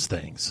 Look at those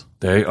things.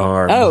 They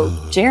are.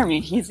 Oh, Jeremy,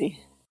 easy.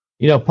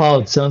 You know,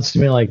 Paul, it sounds to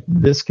me like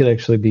this could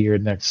actually be your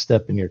next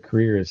step in your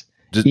career as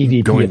Just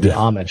EVP going of the to-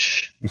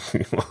 Amish.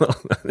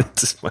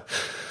 Well,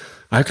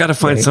 I've got to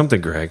find Right. something,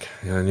 Greg.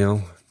 You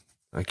know,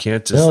 I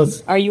can't No,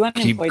 just Are you keep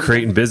unemployed?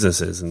 creating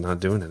businesses and not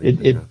doing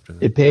anything. it after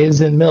that. it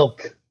pays in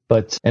milk,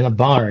 but in a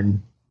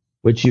barn,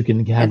 which you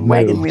can have And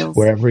wagon moved wheels.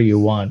 wherever you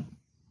want.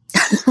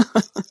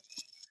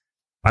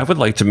 I would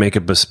like to make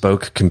a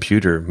bespoke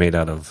computer made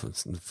out of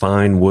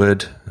fine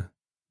wood, a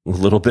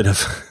little bit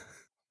of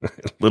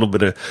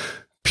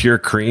pure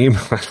cream.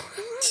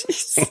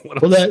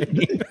 What Well, I'm that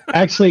saying.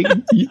 actually,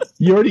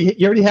 you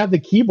already have the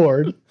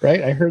keyboard,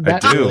 right? I heard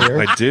that I do. earlier.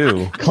 I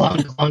do.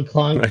 Clonk, clonk,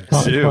 clonk, I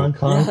clonk, do. clonk,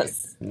 clonk.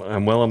 Yes.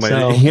 I'm well on my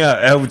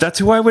So- that's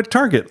who I would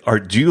target. Or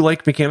do you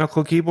like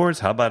mechanical keyboards?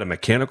 How about a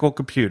mechanical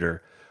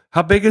computer?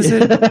 How big is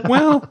it?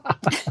 Well,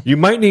 you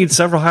might need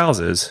several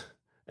houses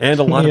and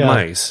a lot of Yeah.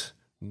 mice,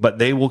 but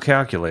they will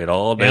calculate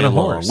all day And a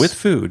long horse. with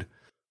food.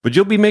 But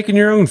you'll be making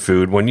your own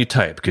food when you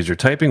type because your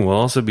typing will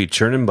also be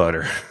churning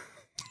butter.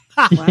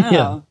 Wow.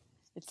 Yeah.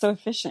 It's so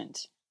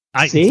efficient.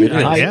 See,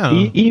 yeah.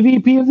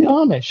 EVP of the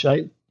Amish.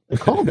 I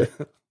called it.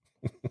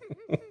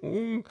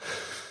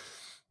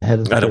 Ahead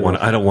of the I don't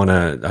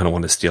curve.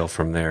 want to steal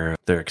from their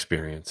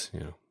experience.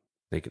 You know,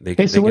 they.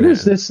 Hey, so they when can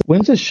is this?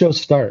 When's this show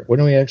start?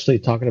 When are we actually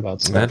talking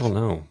about stuff? I don't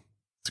know.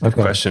 It's a good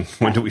Okay. question.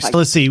 When do we start?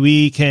 Let's see.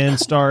 We can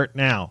start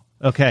now.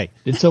 Okay.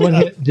 Did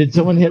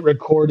someone hit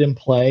record and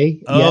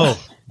play? Oh,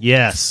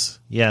 yes.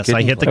 Yes.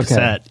 I hit the Okay.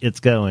 cassette.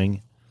 It's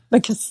going. The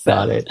cassette.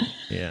 Got it.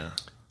 Yeah.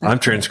 I'm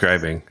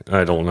transcribing.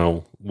 I don't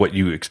know what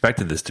you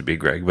expected this to be,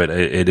 Greg, but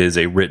it is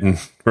a written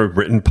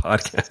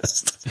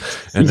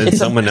podcast, and then It's a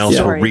someone else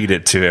will story. read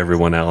it to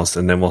everyone else,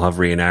 and then we'll have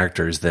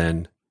reenactors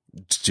then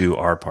do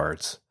our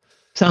parts.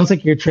 Sounds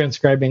like you're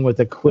transcribing with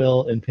a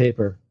quill and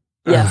paper.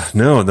 Yes.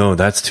 No,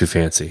 that's too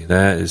fancy.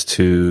 That is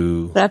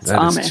too. That's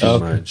that is Amish. too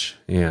Okay. much.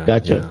 Yeah,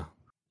 Gotcha.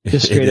 yeah.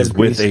 Just It straight is up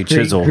with a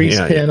chisel. grease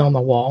Yeah, pen on the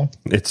wall.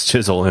 it's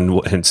chisel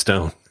and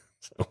stone.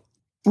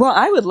 Well,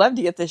 I would love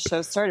to get this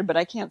show started, but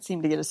I can't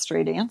seem to get a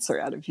straight answer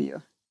out of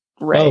you,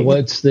 Greg. Oh,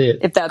 what's the?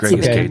 if that's Greg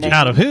is even a cagey. name.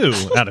 Out of who?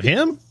 Out of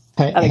him?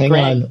 Hang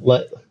Greg.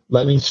 on.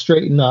 Let me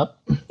straighten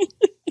up.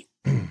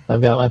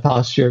 I've got my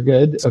posture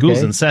good. School's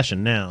Okay. in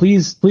session now.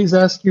 Please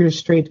ask your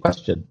straight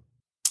question.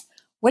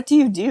 What do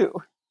you do?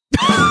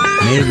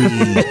 Maybe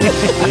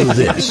do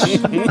this.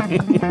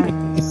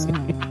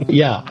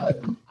 Yeah,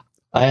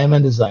 I am a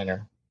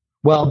designer.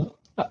 Well,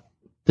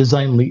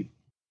 design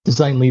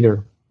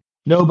leader.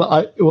 No,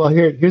 but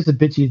here's a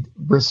bitchy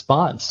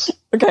response.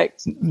 Okay.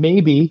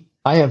 Maybe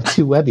I have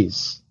two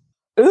Webbies.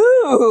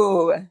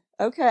 Ooh.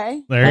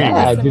 Okay. There you Yeah, go.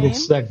 I didn't Listening.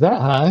 expect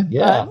that, huh?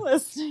 Yeah, I'm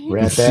listening.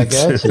 right back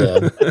at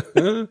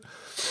you.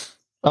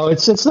 Oh,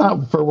 it's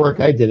not for work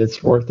I did.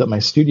 It's work that my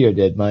studio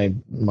did. My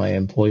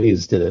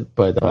employees did it,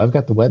 but I've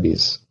got the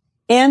Webbies.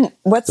 And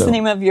what's So- the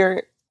name of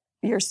your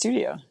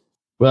studio?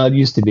 Well, it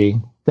used to be.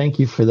 Thank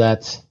you for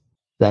that.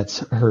 That's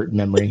hurt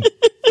memory.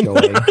 Go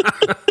away.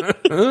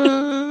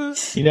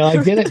 You know,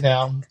 I get it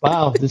now.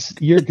 Wow,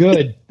 you're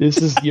good.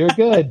 You're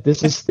good.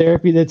 This is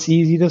therapy that's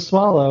easy to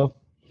swallow.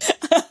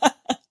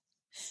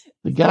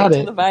 You got Wait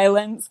till it. The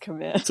violins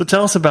come in. So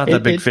tell us about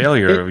that big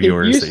failure of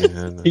yours. Used, that you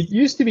had. it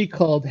used to be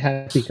called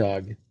Happy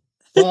Cog.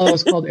 Well, it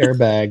was called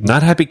Airbag.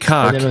 Not Happy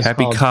Cock, And then it was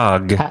Happy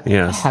called Cog.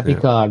 Yes. Happy yeah.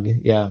 Cog.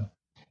 Yeah,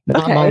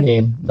 not Okay. my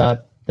name.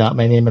 Not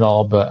my name at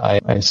all. But I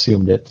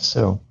assumed it.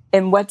 So,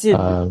 And what did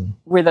um,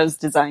 were those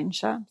design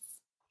shops?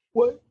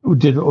 what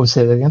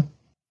say that again?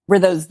 Were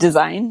those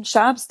design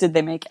shops? Did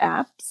they make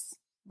apps?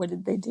 What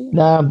did they do?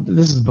 No,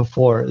 this is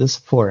before. This is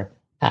before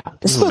apps.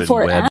 This Little was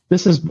before bit web. apps.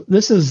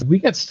 This is we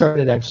got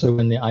started actually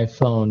when the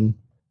iPhone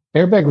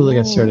Airbag really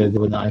got started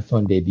when the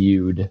iPhone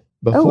debuted.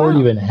 Before wow. you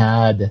even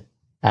had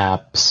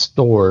app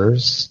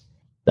stores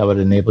that would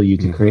enable you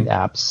to create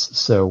apps.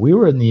 So we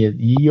were in the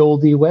ye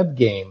olde web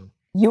game.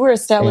 You were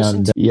established.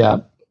 And yeah,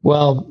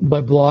 well,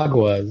 my blog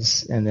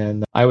was, and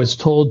then I was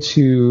told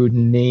to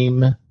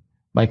name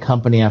my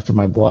company after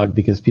my blog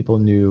because people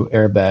knew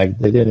Airbag.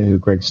 They didn't know who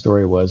Greg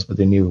Story was, but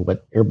they knew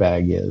what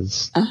Airbag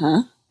is,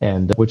 Uh-huh.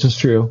 and which is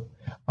true.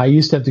 I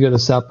used to have to go to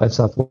South by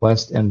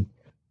Southwest and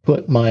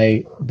put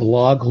my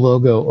blog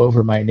logo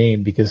over my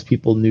name because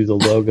people knew the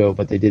logo,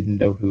 but they didn't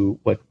know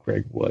what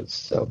Greg was.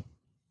 So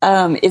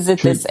Is it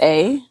True. this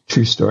A?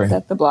 True story. Is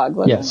that the blog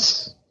level?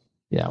 Yes.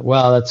 Yeah.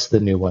 Well, that's the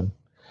new one.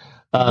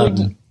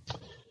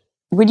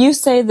 Would you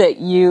say that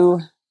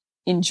you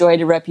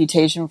enjoyed a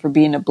reputation for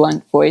being a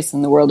blunt voice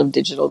in the world of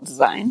digital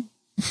design?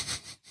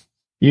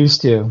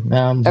 Used to.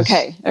 Now I'm just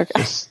Okay.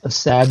 a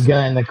sad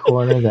guy in the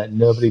corner that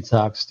nobody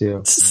talks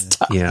to.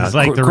 Stop. Yeah, It's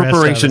like the rest of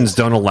corporations us.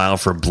 don't allow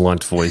for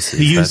blunt voices.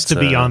 He used to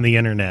That's, be on the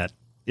internet.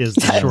 Is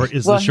the short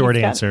Well, the short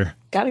he's got- answer?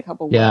 Got a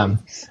couple Yeah.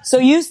 words. So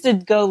you used to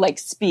go like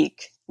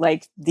speak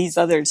like these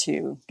other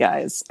two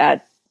guys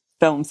at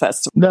film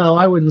festival. No,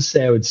 I wouldn't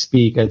say I would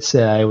speak. I'd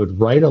say I would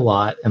write a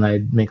lot and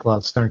I'd make a lot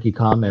of snarky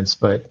comments,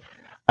 but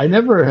I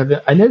never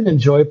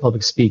enjoyed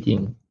public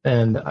speaking.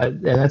 And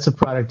that's a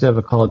product of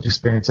a college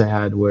experience I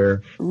had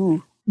where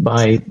Ooh.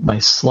 my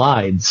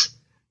slides,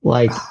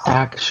 like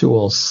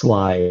actual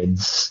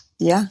slides,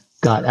 Yeah.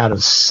 got out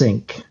of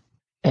sync.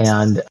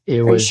 And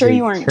it was sure a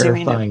you weren't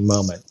doing it? terrifying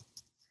moment.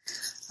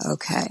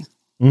 Okay.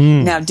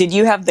 Mm. Now, did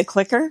you have the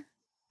clicker?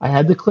 I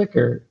had the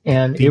clicker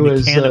and The it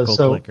was mechanical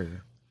so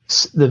clicker.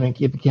 the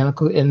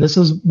mechanical, and this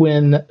is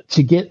when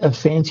to get a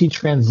fancy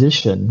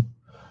transition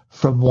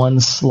from one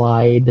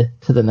slide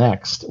to the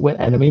next.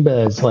 And I mean by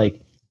that is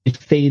like it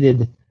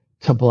faded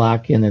to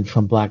black and then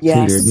from black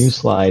Yes. to your new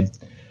slide.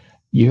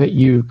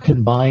 You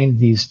combined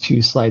these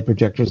two slide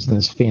projectors in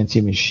this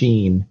fancy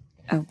machine,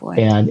 Oh boy.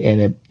 and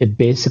it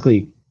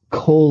basically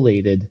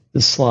collated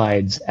the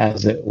slides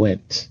as it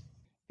went.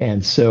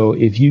 And so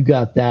if you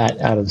got that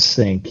out of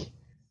sync,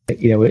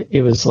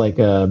 it was like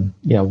a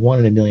 1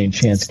 in a million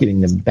chance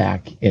getting them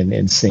back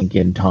in sync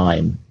in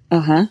time.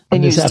 And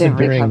And you this just didn't happened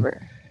during-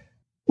 recover.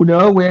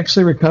 No, we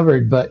actually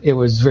recovered, but it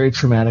was very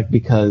traumatic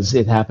because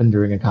it happened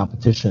during a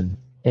competition.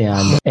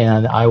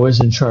 And I was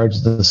in charge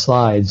of the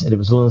slides, and it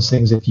was one of those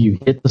things, if you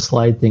hit the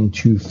slide thing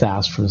too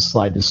fast from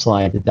slide to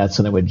slide, that's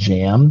when it would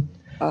jam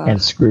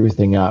and screw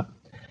everything up.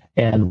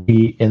 And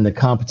in the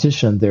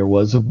competition, there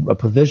was a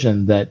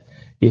provision that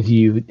if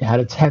you had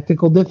a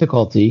technical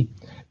difficulty,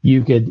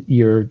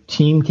 your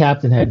team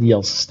captain had to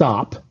yell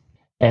stop,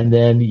 and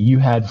then you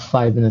had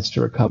 5 minutes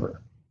to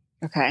recover.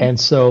 Okay. And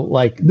so,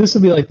 like, this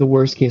would be like the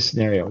worst case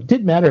scenario. It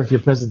didn't matter if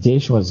your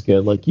presentation was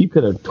good. Like, you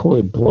could have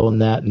totally blown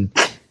that and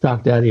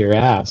talked out of your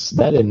ass.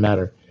 That didn't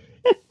matter.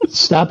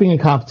 Stopping a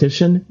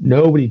competition,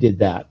 nobody did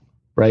that,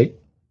 right?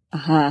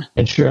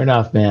 And sure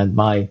enough, man,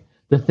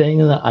 the thing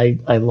that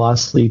I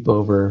lost sleep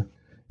over,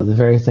 the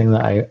very thing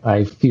that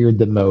I feared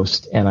the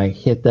most, and I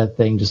hit that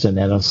thing just a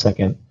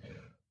nanosecond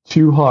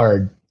too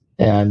hard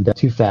and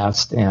too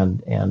fast,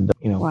 and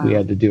Wow. we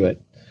had to do it.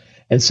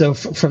 And so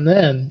from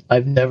then,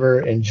 I've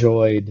never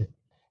enjoyed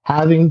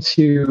having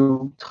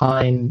to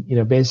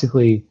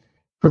basically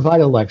provide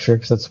a lecture,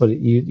 because that's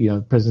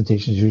what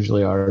presentations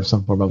usually are, or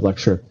some form of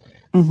lecture,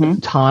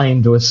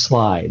 timed with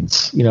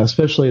slides,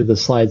 especially the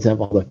slides that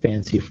have all the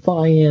fancy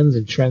fly-ins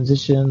and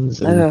transitions.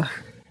 And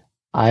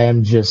I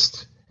am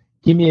just,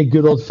 give me a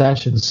good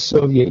old-fashioned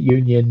Soviet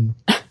Union,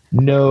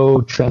 no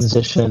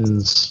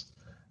transitions,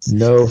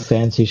 no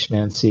fancy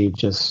schmancy,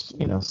 just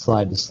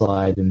slide to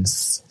slide, and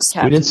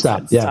we did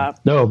stop. Yeah,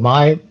 no,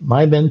 my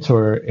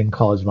mentor in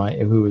college,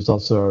 who was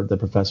also the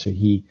professor,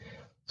 he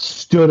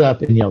stood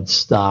up and yelled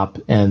stop,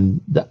 and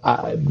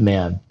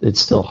man, it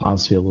still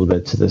haunts me a little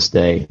bit to this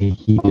day.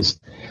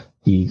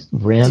 He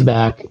ran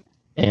back,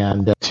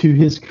 and to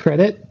his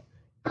credit,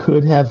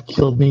 could have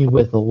killed me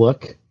with a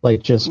look,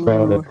 like just where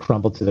I would have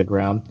crumbled to the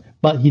ground,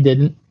 but he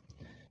didn't.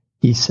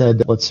 He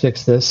said, let's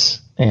fix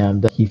this.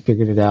 And he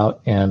figured it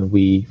out, and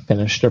we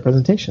finished our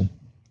presentation.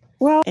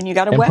 Well, and you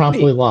got a and wet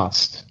promptly beat.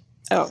 lost.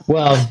 Oh,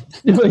 well,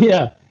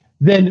 yeah.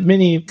 Then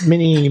many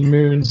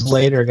moons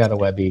later, got a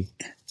Webby.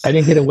 I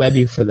didn't get a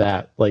Webby for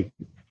that.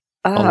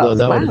 Although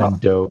that would have been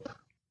dope.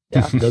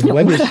 Yeah, the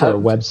Webby is for a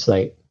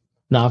website,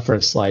 not for a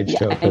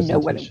slideshow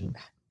presentation.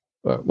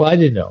 Well, I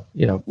didn't know.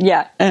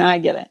 Yeah, and I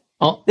get it.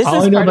 All This I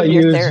is know part about of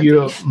you your is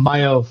therapy.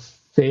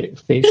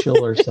 myofascial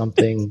or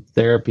something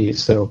therapy.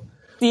 So.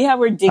 See how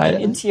we're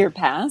digging into your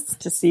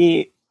past to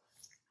see.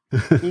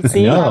 You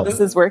see how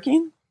this is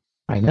working?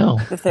 I know.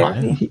 The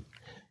therapy.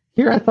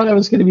 Here, I thought I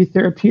was going to be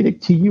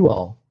therapeutic to you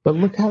all, but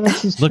look how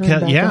this is.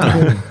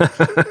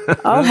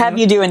 I'll have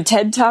you doing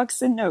TED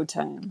Talks in no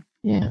time.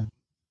 Yeah,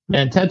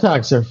 and TED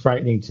Talks are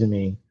frightening to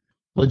me,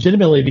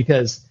 legitimately,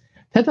 because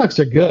TED Talks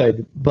are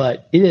good,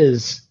 but it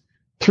is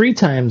 3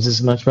 times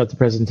as much about the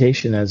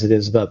presentation as it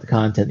is about the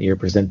content that you're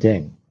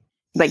presenting.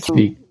 Like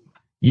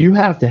you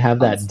have to have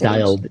that stage.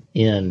 dialed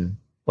in.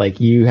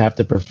 Like, you have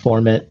to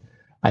perform it,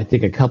 I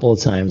think, a couple of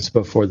times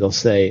before they'll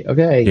say,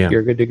 okay,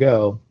 you're good to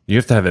go. You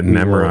have to have it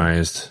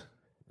memorized.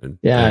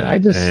 Yeah,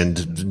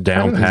 and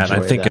down pat. I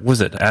think, that.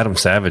 was it Adam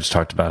Savage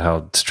talked about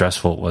how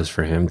stressful it was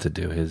for him to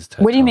do his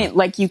TED what do you Talk. mean?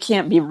 Like, you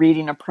can't be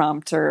reading a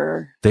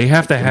prompter? They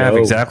have to have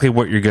exactly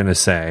what you're going to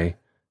say.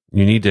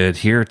 You need to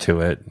adhere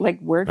to it.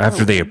 Like, word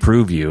after they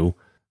approve you.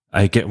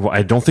 I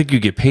don't think you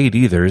get paid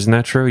either. Isn't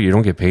that true? You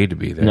don't get paid to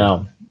be there.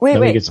 No. Wait.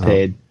 Nobody gets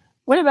paid.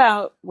 What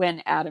about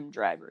when Adam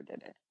Driver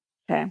did it?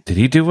 Okay. Did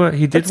he do what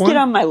he did? Let's get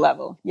on my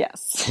level.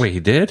 Yes. Wait, he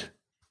did?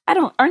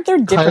 Aren't there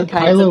different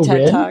kinds of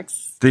TED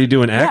Talks? Did he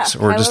do an X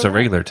or Kylo just a Ren.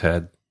 regular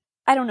TED?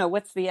 I don't know.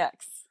 What's the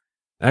X?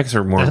 X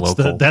are more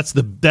local. That's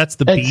the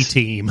B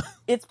team.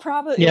 It's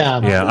probably Yeah.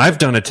 Yeah, I've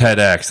done a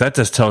TEDx. That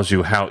just tells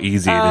you how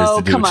easy it is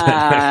to do come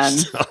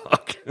TEDx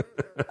talk.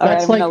 All right,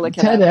 That's I'm gonna like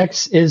look it up.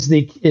 TEDx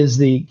is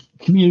the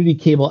community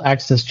cable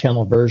access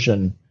channel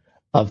version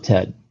of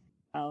TED.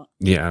 Oh,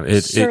 Yeah,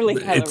 Surely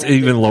Tyler it's Rankin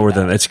even did lower that.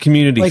 than it's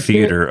community Like,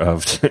 theater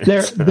of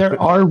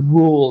There are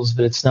rules,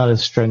 but it's not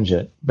as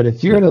stringent. But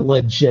if you're at a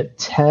legit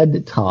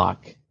TED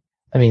talk,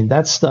 I mean,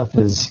 that stuff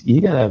is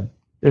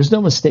there's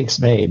no mistakes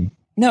made.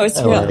 no, it's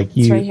Oh, real. like It's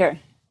you- right here.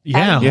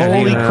 Yeah, Yeah,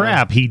 holy yeah.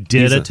 crap. He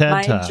did He's a a- TED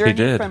My Talk. journey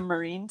did. from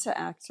Marine to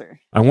actor.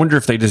 I wonder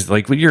if they just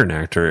like, well, you're an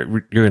actor.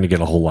 You're going to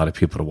get a whole lot of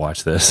people to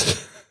watch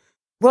this.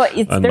 Well,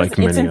 it's Unlike it's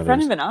in many front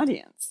others. of an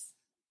audience.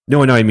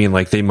 No, I mean,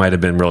 like they might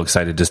have been real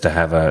excited just to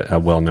have a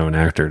well-known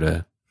actor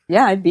to.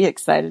 Yeah, I'd be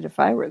excited if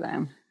I were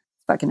them.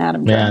 Fucking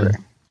Adam Man. Driver.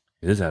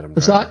 It is Adam.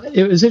 It's Driver. not,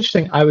 it was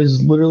interesting. I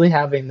was literally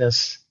having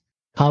this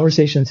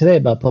conversation today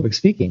about public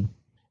speaking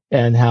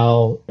and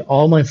how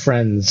all my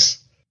friends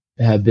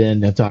have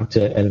talked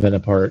to an event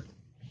apart.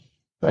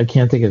 I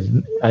can't think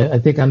of. I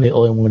think I'm the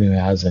only one who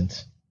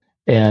hasn't,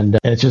 and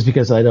it's just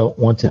because I don't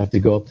want to have to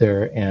go up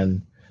there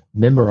and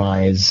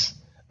memorize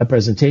a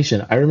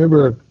presentation. I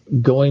remember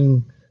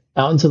going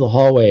out into the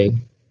hallway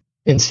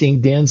and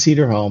seeing Dan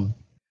Cederholm,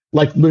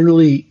 like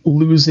literally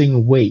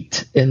losing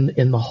weight in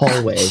the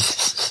hallway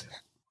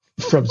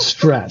from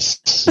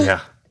stress.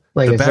 Yeah.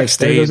 Like The it's like, there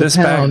backstage, goes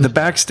a pound. the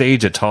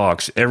backstage at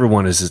talks,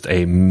 everyone is just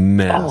a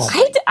mess.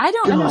 Oh. I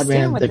don't God, understand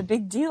man, what the- the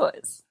big deal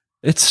is.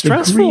 It's the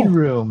stressful. green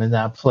room in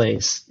that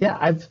place. Yeah,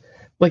 I've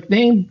like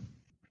name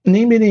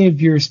any of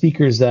your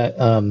speakers that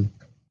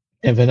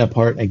have been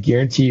apart. I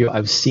guarantee you,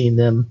 I've seen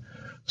them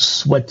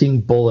sweating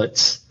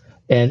bullets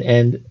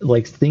and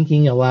like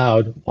thinking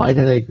aloud. Why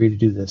did I agree to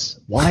do this?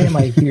 Why am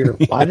I here?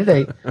 Why did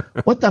I?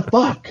 What the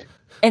fuck?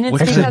 And it's What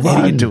does because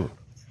that mean to?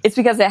 it's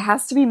because it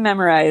has to be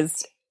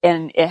memorized,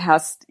 and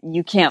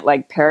you can't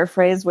like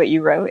paraphrase what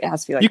you wrote. It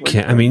has to be like You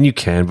can. I mean, you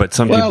can, but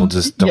some Well, people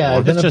just don't yeah,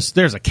 want then it.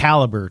 There's a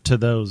caliber to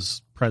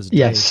those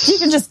presentations. you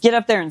can just get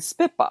up there and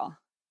spitball.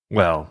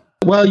 Well,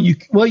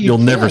 You'll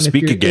never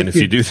speak again if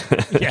you do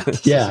that.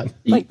 Yeah. Yeah,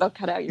 Like they'll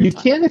cut out your you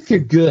tongue. can if you're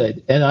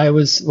good. And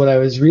what I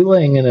was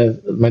relaying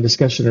in my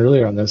discussion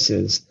earlier on this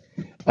is,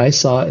 I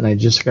saw it and I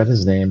just forgot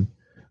his name.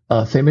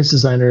 A famous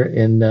designer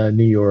in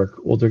New York,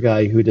 older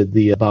guy who did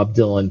the Bob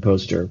Dylan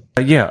poster.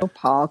 Yeah, Oh,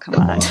 Paul, come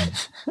on.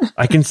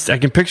 I can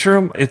picture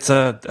him. It's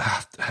I'm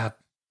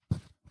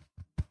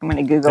going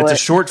to Google it's a it.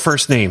 short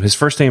first name. His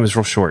first name is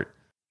real short.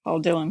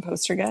 Paul Dylan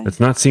poster guy. It's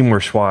not Seymour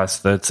Schwartz.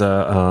 That's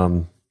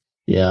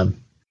Yeah,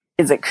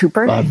 Is it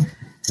Cooper? Bob.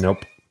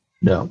 nope.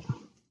 No,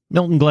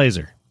 Milton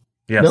Glaser.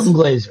 Yes. Milton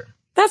Glaser.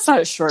 That's not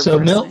a short So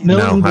first name.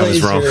 Milton No, I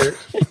was wrong. Glaser,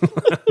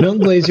 Milton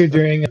Glaser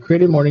during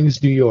Creative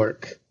Mornings New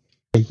York,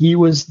 he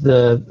was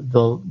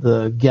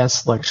the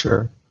guest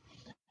lecturer,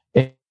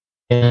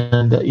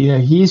 and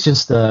he's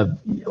just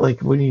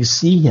like when you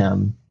see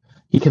him,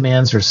 he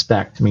commands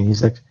respect. I mean,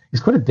 he's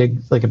quite a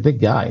big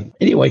guy.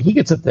 Anyway, he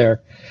gets up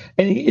there,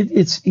 and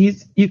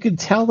you can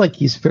tell like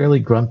he's fairly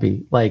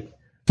grumpy. Like,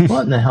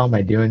 what in the hell am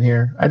I doing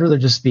here? I'd rather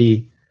just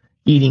be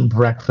eating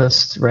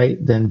breakfast,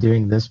 right, than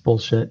doing this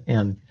bullshit.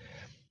 And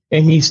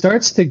he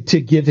starts to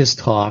give his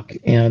talk,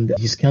 and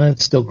he's kind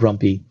of still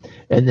grumpy.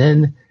 And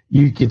then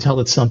you can tell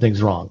that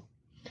something's wrong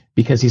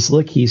because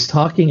he's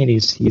talking and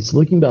he's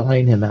looking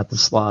behind him at the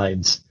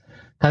slides,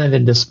 kind of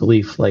in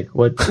disbelief, like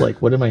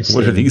what am I seeing?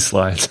 What are these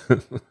slides?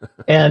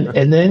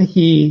 And then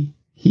he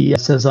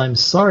says, "I'm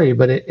sorry,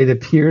 but it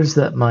appears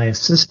that my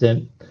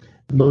assistant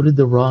loaded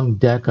the wrong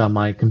deck on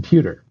my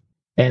computer."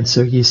 And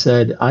so he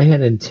said, "I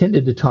had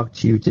intended to talk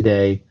to you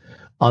today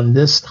on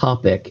this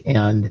topic,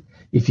 and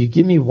if you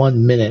give me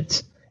 1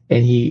 minute,"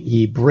 and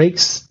he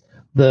breaks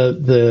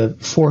the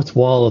fourth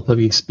wall of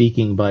public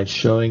speaking by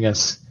showing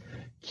us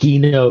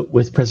keynote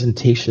with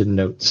presentation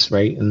notes,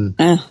 right? And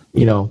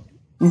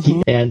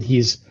and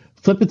he's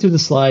flipping through the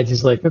slides.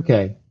 He's like,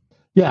 "Okay,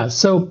 yeah,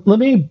 so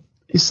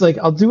it's like,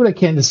 I'll do what I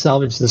can to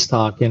salvage this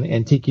talk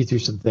and take you through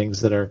some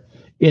things that are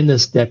in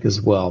this deck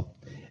as well."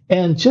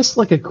 And just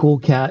like a cool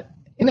cat,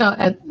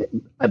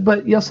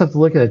 but you also have to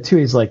look at it too.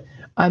 He's like,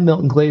 "I'm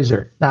Milton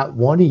Glaser. Not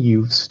one of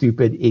you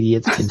stupid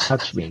idiots can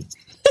touch me."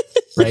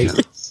 Right? Yeah,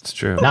 it's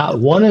true. Not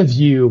one of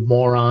you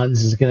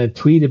morons is going to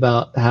tweet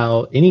about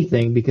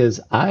anything because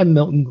I'm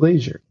Milton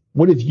Glaser.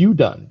 What have you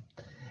done?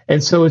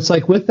 And so it's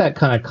like with that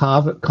kind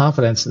of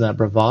confidence and that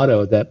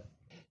bravado that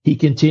he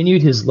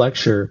continued his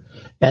lecture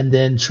and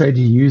then tried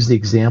to use the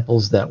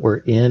examples that were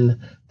in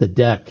the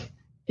deck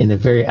in a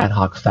very ad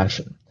hoc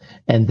fashion.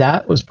 And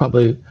that was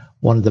probably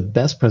one of the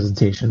best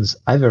presentations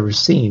I've ever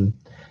seen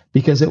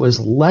because it was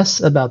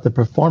less about the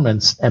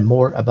performance and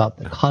more about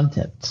the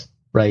content,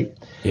 right?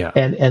 Yeah.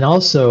 And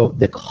also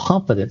the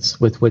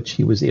confidence with which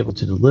he was able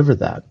to deliver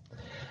that.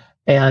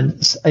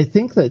 And I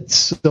think that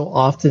so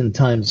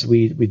oftentimes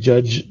we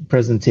judge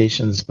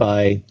presentations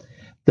by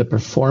the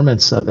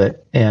performance of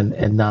it and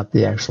not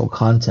the actual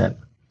content.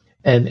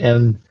 And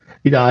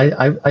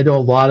I know a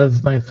lot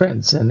of my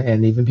friends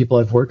and even people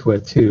I've worked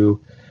with who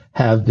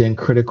have been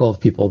critical of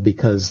people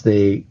because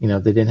they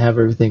didn't have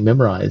everything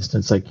memorized.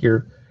 And it's like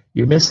you're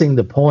missing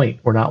the point.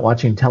 We're not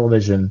watching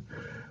television.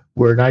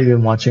 We're not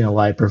even watching a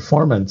live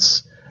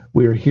performance.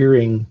 We're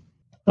hearing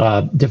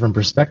different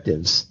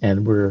perspectives,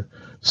 and we're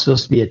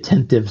supposed to be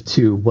attentive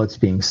to what's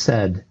being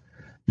said,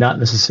 not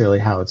necessarily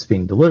how it's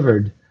being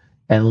delivered,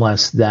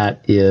 unless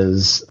that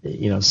is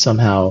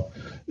somehow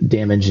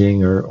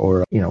damaging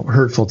or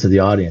hurtful to the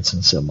audience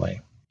in some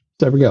way.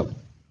 So there we go.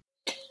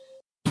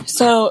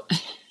 So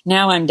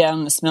now I'm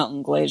down this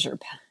Milton Glaser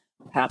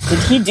path. Did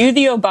he do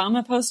the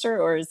Obama poster,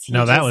 or is he?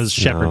 No, that just- was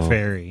Shepard No.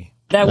 Ferry.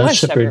 That That's was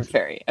Shepard. Shepard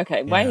Ferry.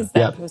 Okay, why is that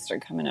Yeah. poster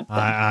coming up? Then?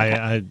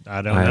 I don't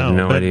I know. have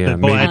no idea. But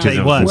boy, Maybe I tell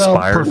you it what, was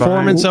inspired by-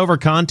 performance over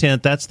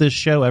content. That's this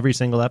show every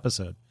single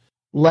episode.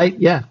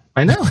 Yeah,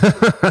 I know.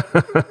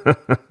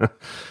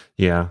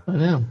 Yeah. I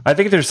know. I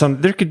think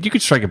you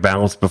could strike a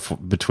balance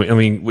between. I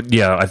mean,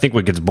 yeah, I think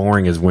what gets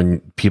boring is when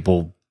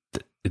people,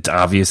 it's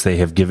obvious they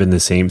have given the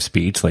same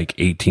speech like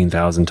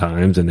 18,000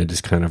 times, and they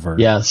just kind of are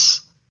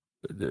Yes.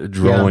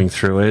 rolling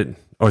through it.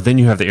 Or then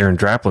you have the Aaron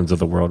Draplins of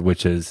the world,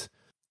 which is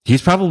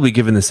he's probably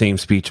given the same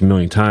speech a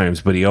million times,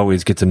 but he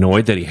always gets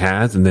annoyed that he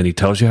has, and then he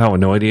tells you how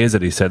annoyed he is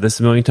that he said this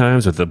a million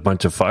times with a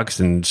bunch of fucks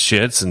and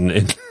shits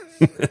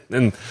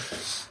and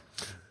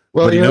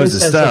Well, but he knows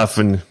his always has, stuff,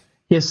 like, and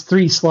he has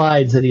 3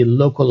 slides that he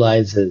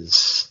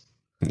localizes,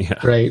 yeah,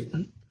 right?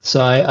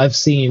 So I've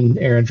seen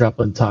Aaron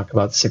Draplin talk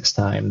about 6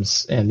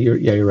 times, and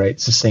you're right.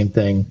 It's the same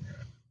thing,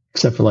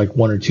 except for like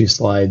 1 or 2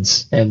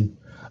 slides. And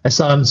I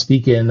saw him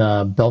speak in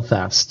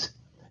Belfast,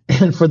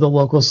 and for the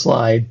local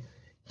slide,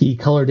 he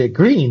colored it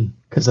green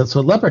because that's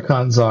what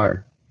leprechauns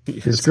are.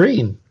 It's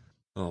green,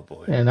 oh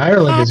boy, and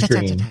Ireland is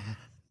green.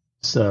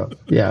 So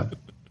yeah.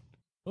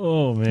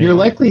 Oh man, You're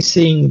likely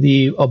seeing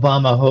the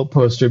Obama Hope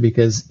poster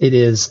because it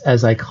is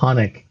as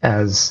iconic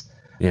as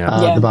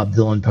yeah. the Bob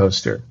Dylan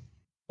poster.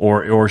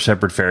 Or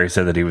Shepard Ferry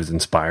said that he was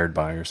inspired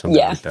by or something.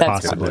 Yeah, like that.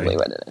 that's possibly. probably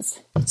what it is.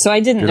 So I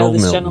didn't Good know old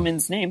this Milton.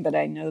 gentleman's name, but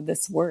I know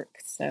this work.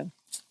 So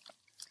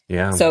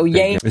Yeah. So,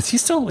 yay. Is he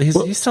still?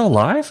 He's still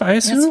alive? I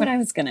assume. that's what I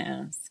was going to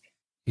ask.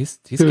 He's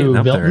Who, getting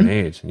up there in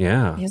Milton? age.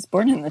 Yeah. He was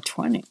born in the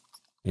 20s.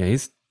 Yeah.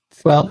 He's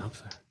Well, getting up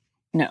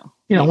there.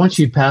 No. once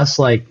you pass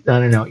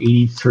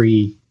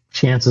 83,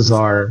 chances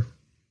are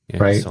Yeah,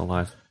 right. He's still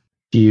alive.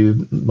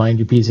 you mind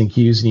your P's and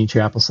Q's and eat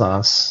your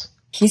applesauce.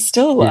 He's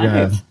still You're gonna-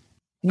 alive.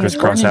 He was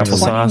Crisscross born in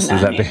applesauce. Is that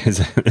 29. is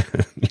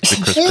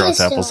the crisscross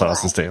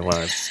applesauce to stay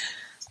alive?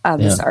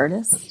 This Yeah.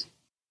 artist?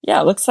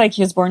 Yeah, it looks like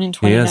he was born in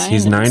 29. Yes,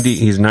 he's and 90.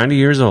 He's 90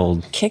 years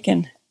old.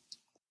 Kicking.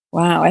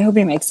 Wow, I hope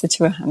he makes it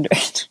to 100.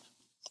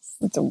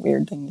 That's a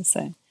weird thing to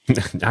say.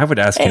 I would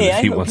ask him Hey, if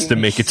I he hope wants he to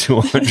makes- make it to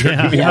 100.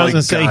 Yeah, I'd be I was like,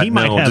 gonna say God, he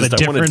might no, have a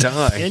just, I wanna different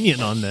die.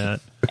 opinion on that.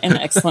 An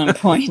excellent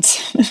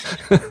point.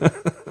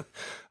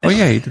 Oh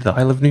yeah, he did the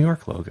I Love New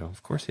York logo.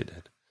 Of course he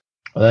did.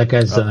 Well, that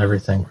guy's done Of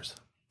everything. course.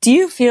 Do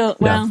you feel,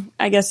 well,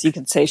 I guess you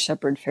could say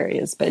Shepard Ferry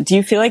is, but do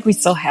you feel like we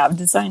still have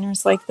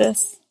designers like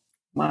this?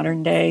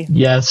 Modern day?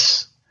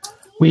 Yes,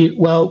 we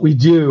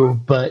do,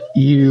 but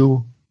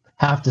you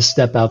have to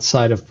step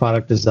outside of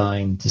product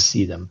design to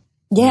see them.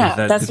 Yeah,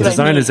 That- that's the what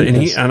design I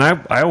mean. is, and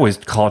I always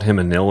called him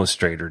an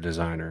illustrator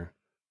designer,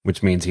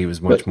 which means he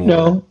was much But more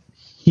no,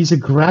 he's a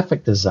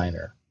graphic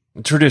designer.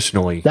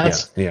 traditionally.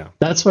 That's- yeah.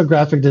 That's what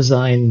graphic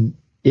design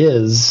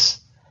is,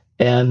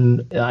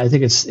 and I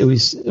think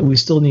we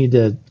still need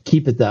to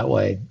keep it that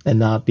way and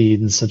not be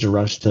in such a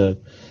rush to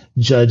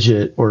judge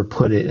it or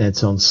put it in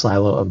its own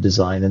silo of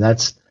design. And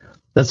that's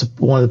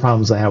one of the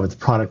problems I have with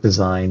product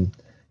design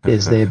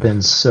is they've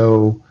been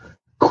so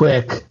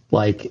quick,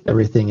 like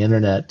everything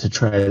internet, to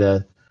try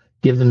to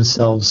give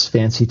themselves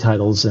fancy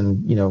titles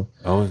and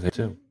Oh, they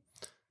do.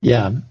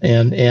 yeah,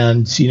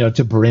 and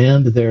to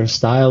brand their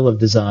style of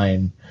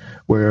design,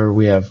 where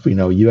we have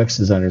UX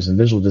designers and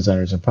visual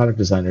designers and product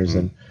designers,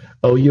 and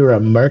you're a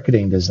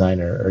marketing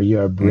designer or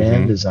you're a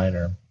brand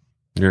designer.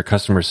 You're a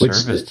customer Which-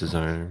 service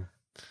designer.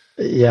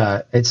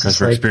 Yeah, it's just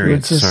Customer like,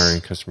 experience. let's just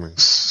Sorry, customer.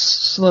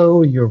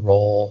 slow your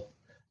roll,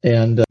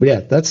 and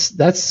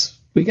that's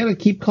we got to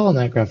keep calling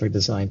that graphic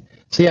design.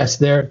 So yes,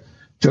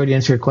 Joy, to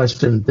answer your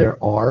question, there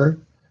are,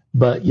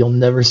 but you'll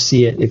never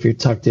see it if you're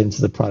tucked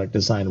into the product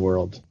design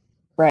world.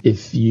 Right.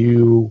 If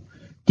you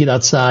get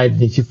outside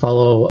and if you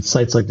follow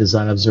sites like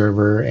Design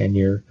Observer and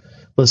you're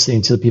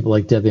listening to people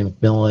like Debbie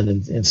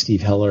McMillan and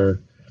Steve Heller,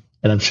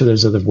 and I'm sure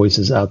there's other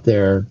voices out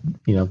there,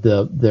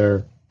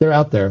 they're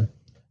out there.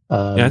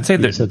 Yeah, I'd say you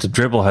that just have to-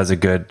 Dribbble has a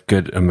good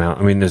amount.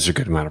 I mean, there's a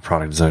good amount of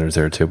product designers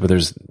there too, but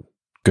there's a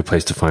good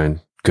place to find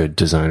good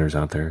designers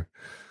out there.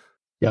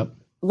 Yep.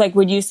 Like,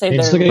 would you say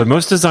It's they're like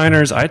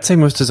But I'd say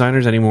most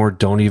designers anymore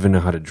don't even know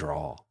how to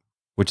draw,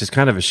 which is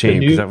kind of a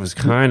shame because that was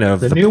kind of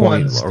the the new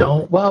point. ones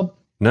don't. Well,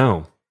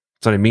 No,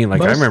 that's what I mean.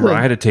 Like I Most remember, of the-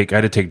 I had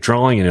to take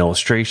drawing and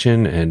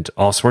illustration and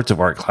all sorts of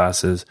art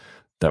classes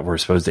that were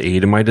supposed to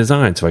aid in my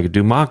design, so I could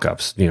do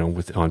mock-ups,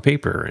 on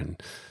paper,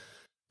 and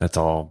that's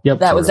all. Yep.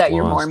 that sort was of at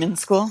your lost. Mormon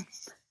school?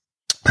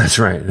 That's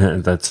right.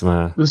 That's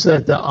my. it was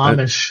at the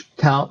Amish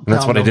Cal.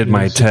 That's what I did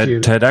my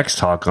Institute. TEDx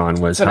talk on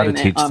was That's what how I to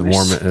meant, teach the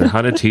Amish. Mormon,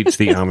 how to teach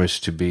the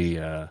Amish to be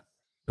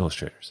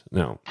illustrators.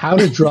 No. How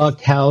to Draw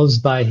Cows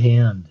by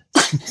Hand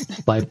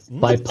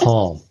by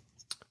Paul.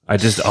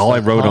 All I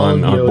wrote Paul on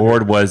Yoder.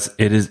 board was,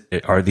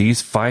 are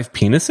these 5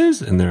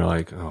 penises? And they're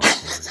like, oh, boy.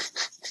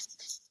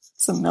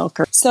 It's a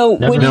milker. So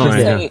Never would you forget.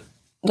 say,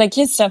 like,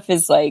 his stuff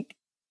is like,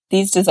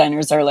 these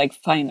designers are like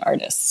fine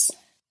artists?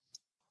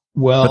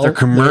 Well, But they're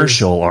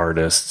commercial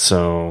artists,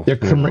 so They're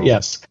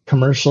yes,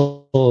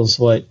 commercial is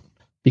what,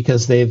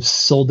 because they've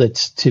sold it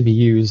to be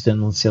used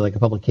in, let's say, like a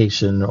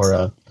publication or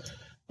a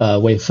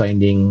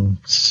wayfinding,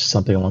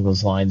 something along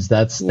those lines.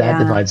 That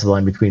divides the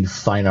line between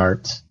fine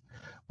art,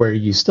 where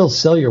you still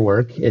sell your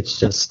work. It's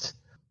just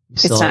you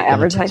It's sell not it in a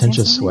advertising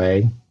pretentious something?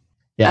 way.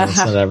 Yeah, it's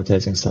Uh-huh. not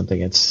advertising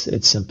something. It's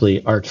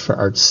simply art for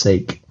art's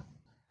sake.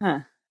 Huh.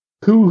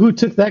 Who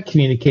took that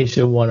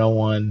communication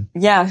 101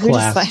 Yeah. Who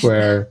class just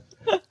where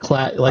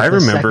I the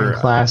remember-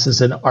 second class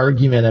is an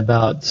argument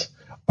about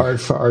art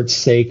for art's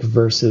sake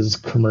versus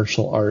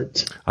commercial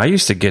art. I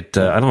used to get,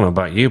 I don't know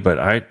about you,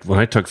 but when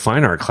I took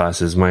fine art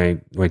classes, my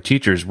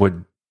teachers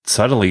would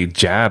subtly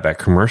jab at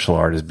commercial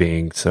art as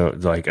being so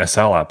like a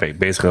sellout.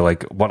 Basically,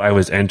 like what I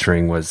was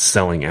entering was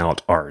selling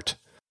out art.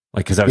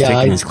 Like, because I was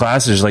taking these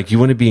classes, like, you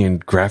want to be in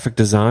graphic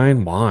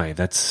design? Why?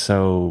 That's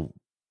so,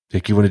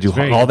 like, you want to do,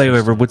 very all they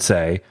ever would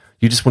say,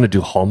 you just want to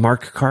do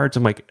Hallmark cards?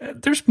 I'm like,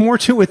 there's more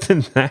to it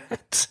than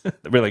that.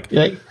 We're like,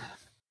 Yep,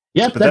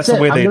 But that's the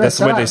it. way I'm they- gonna that's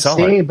the way they sell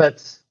sell See, it.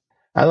 but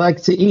I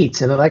like to eat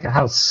and I like a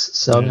house,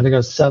 so I'm going to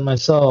go sell my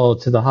soul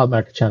to the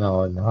Hallmark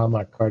Channel and the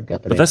Hallmark Card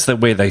Company. but that's the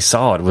way they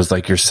saw it, was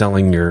like, you're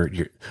selling your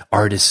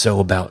art is so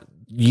about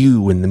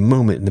you in the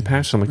moment, in the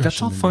past. I'm like, that's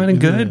all fine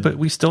and good, but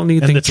we still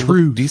need And things the to look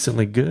truth.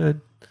 decently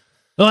good.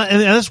 Well,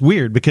 and that's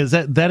weird because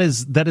that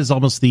is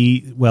almost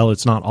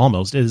it's not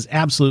almost, it is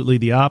absolutely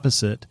the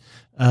opposite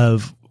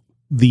of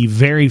the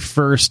very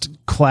first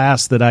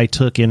class that I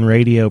took in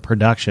radio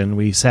production.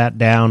 We sat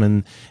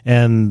down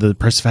and the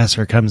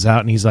professor comes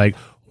out and he's like,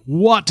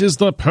 what is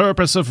the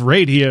purpose of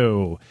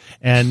radio?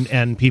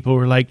 And people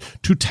were like,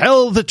 to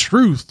tell the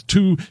truth,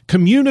 to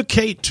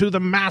communicate to the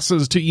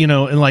masses, to,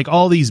 and like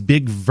all these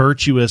big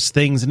virtuous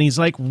things. And he's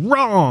like,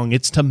 wrong.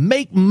 It's to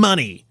make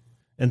money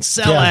and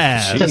sell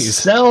ads. to Jeez.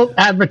 sell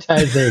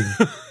advertising.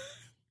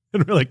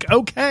 And we're like,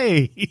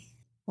 okay.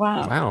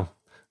 Wow. Wow.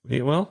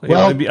 Yeah, well,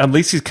 Well- at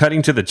least he's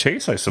cutting to the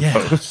chase, I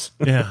suppose.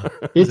 Yeah.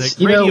 It's,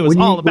 Like, radio is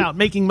when all about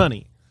making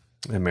money.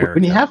 America.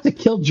 when you have to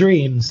kill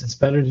dreams, it's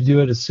better to do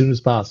it as soon as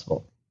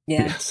possible.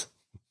 Yeah. Yes.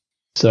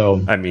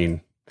 So I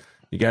mean,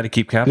 you got to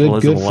keep good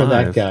capitalism for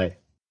that alive. guy.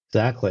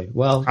 Exactly.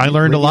 Well, I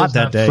learned a lot radio's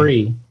that not day.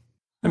 Free.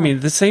 I mean,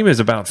 the same is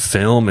about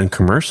film and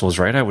commercials,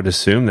 right? I would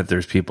assume that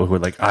there's people who are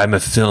like, I'm a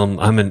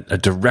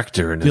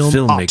director and a Film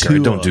filmmaker.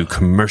 I don't auteur. do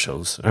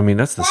commercials. I mean,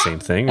 that's the same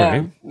thing,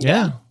 right?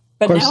 Yeah.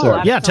 But course now there a are.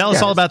 lot of Yeah, tell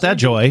us all filmmakers about that,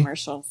 do Joy.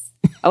 Commercials.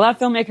 A lot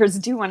of filmmakers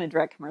do want to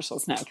direct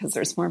commercials now because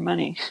there's more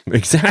money,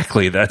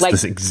 Exactly. That's Like,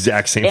 the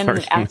exact same and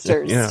argument.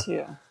 actors Yeah.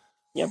 too.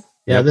 Yep.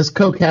 Yeah, this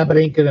coke habit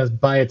ain't gonna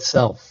buy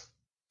itself.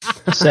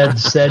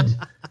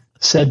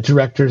 Said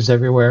directors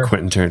everywhere.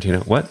 Quentin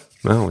Tarantino. What?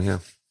 Oh, yeah.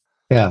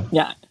 Yeah.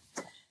 Yeah.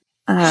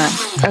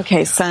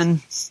 Okay,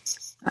 son.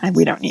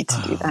 We don't need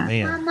to do that.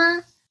 Man.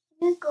 Mama,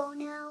 you go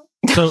now.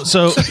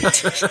 So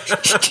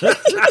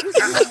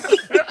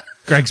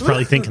Greg's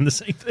probably thinking the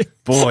same thing.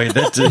 Boy,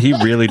 he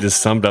really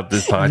just summed up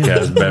this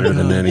podcast better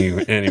than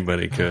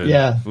anybody could.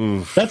 Yeah.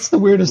 Oof. That's the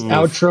weirdest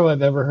outro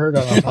I've ever heard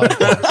on a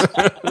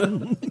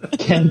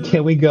podcast.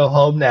 Can we go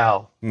home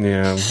now?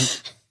 Yeah.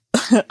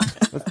 Can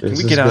This we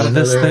has get out been of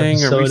this another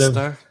thing? Are we episode of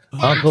stuck?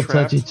 Uncle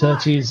trapped? Touchy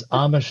Touchy's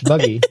Amish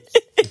Buggy.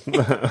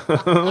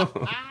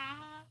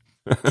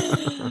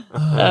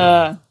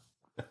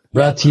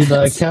 Brought to you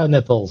by cow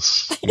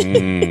nipples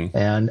Mm.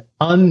 and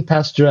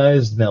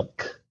unpasteurized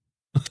milk.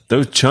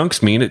 Those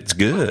chunks mean it's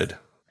good.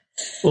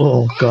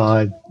 Oh,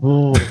 God.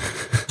 Ooh.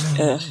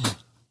 Ugh.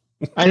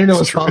 I didn't know it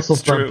was True, possible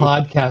it's for true. a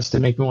podcast to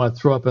make me want to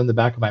throw up in the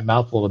back of my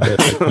mouth a little bit.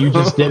 But you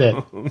just did it.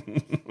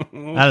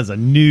 That is a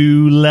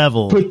new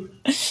level.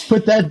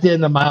 Put that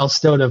in the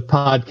milestone of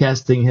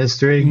podcasting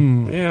history.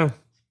 Yeah.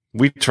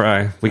 We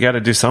try. We got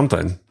to do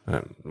something.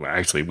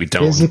 Actually, we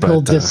don't.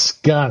 Physical But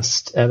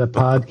disgust at a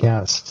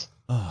podcast.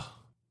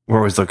 we're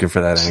always looking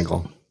for that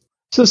angle.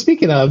 So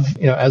speaking of,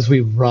 as we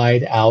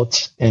ride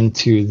out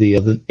into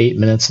the 8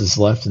 minutes is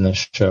left in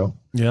this show.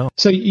 Yeah.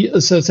 So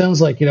it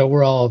sounds like,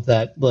 we're all of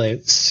that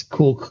like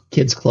cool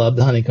kids club,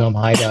 the Honeycomb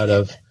Hideout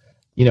of,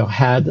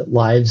 had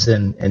lives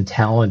and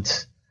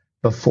talent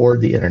before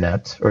the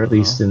internet, or at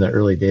least in the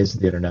early days of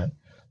the internet.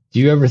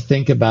 Do you ever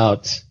think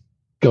about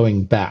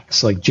going back?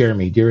 So like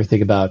Jeremy, do you ever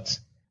think about,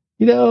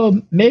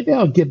 maybe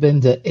I'll get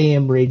into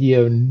AM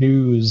radio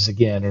news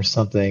again or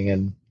something,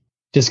 and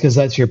just because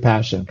that's your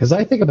passion? Because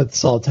I think about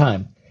this all the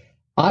time.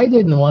 I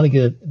didn't want to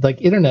get,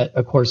 like, internet,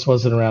 of course,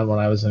 wasn't around when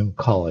I was in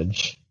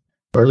college,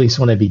 or at least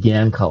when I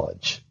began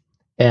college.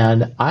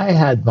 And I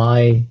had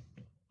my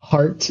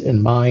heart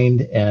and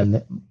mind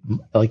and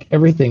like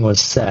everything was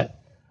set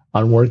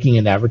on working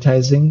in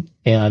advertising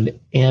and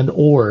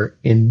or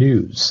in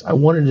news. I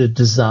wanted to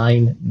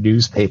design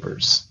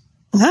newspapers.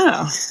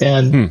 Oh.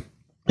 And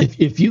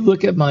if you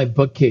look at my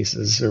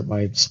bookcases or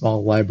my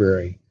small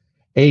library,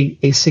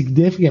 a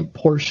significant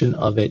portion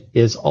of it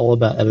is all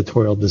about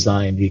editorial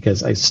design,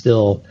 because I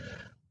still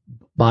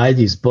buy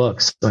these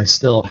books. I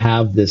still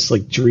have this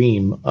like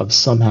dream of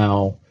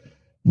somehow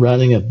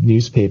running a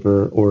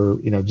newspaper, or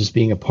just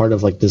being a part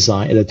of like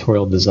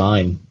editorial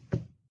design.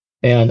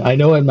 And I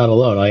know I'm not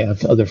alone. I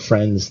have other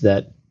friends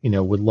that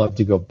would love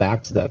to go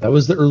back to that. That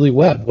was the early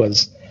web,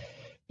 was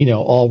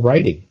all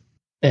writing.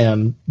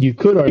 And you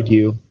could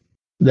argue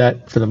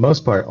that for the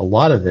most part, a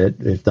lot of it,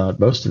 if not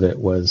most of it,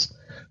 was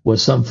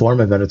some form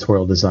of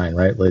editorial design,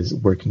 right? Like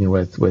working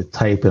with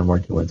type and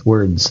working with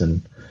words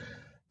and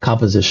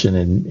composition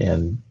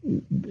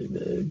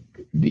and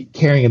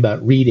caring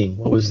about reading.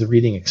 What was the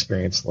reading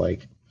experience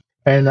like?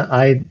 And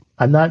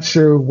I'm not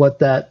sure what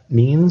that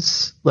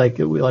means, like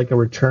a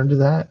return to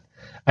that.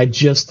 I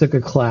just took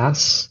a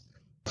class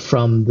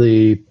from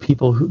the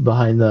people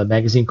behind the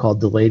magazine called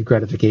Delayed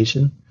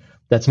Gratification.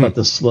 That's about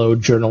the slow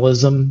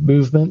journalism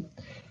movement.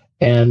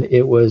 And they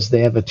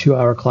have a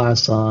 2-hour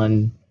class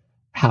on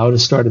how to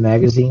start a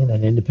magazine,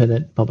 an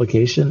independent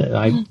publication.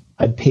 And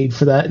I paid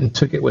for that and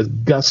took it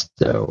with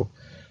gusto,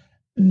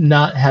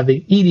 not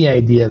having any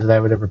idea that I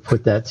would ever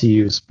put that to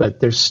use.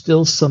 But there's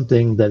still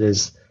something that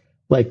is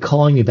like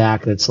calling you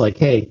back. And it's like,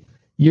 hey,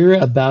 you're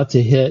about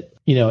to hit,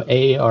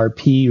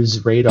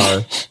 AARP's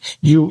radar.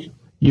 You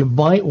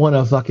might want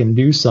to fucking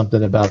do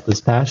something about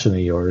this passion of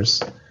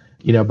yours,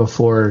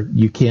 before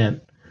you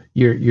can't,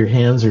 your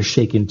hands are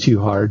shaking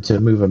too hard to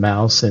move a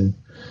mouse, and,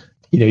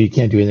 you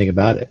can't do anything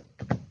about it.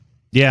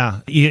 Yeah,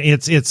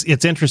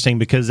 it's interesting,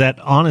 because that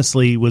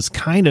honestly was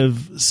kind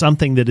of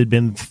something that had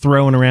been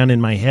thrown around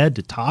in my head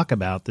to talk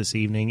about this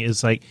evening.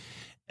 Is like,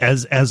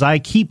 as I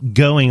keep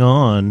going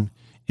on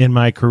in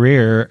my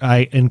career,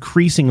 I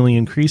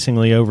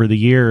increasingly over the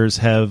years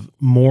have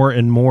more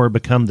and more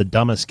become the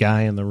dumbest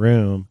guy in the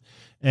room.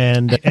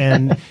 And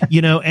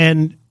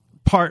and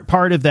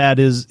part of that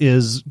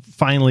is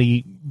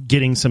finally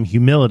getting some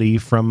humility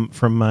from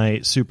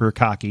my super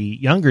cocky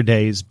younger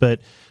days,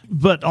 but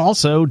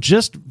also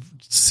just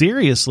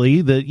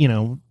seriously that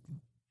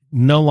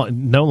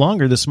no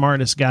longer the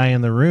smartest guy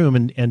in the room.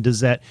 And does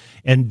that,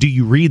 and do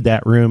you read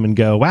that room and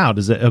go, wow,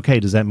 does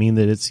that mean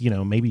that it's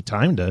maybe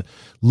time to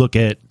look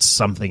at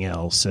something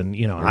else? And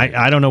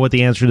I don't know what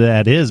the answer to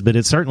that is, but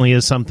it certainly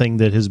is something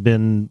that has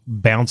been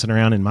bouncing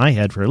around in my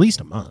head for at least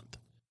a month.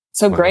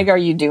 So, Greg, are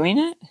you doing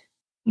it?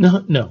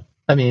 No.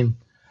 I mean,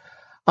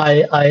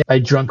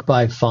 I drunk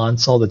by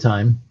fonts all the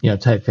time,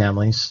 type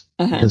families,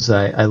 because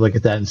I look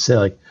at that and say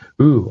like,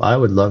 ooh, I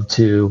would love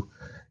to,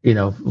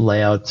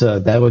 lay out,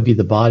 that would be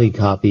the body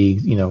copy,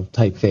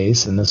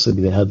 typeface, and this would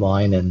be the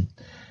headline. And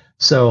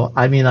so,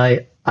 I mean,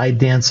 I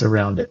dance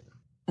around it.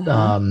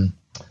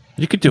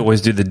 You could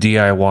always do the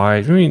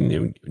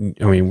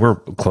DIY. I mean, we're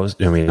close.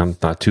 I mean, I'm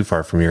not too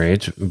far from your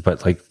age,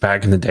 but like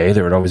back in the day,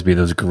 there would always be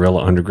those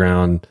Guerrilla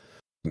Underground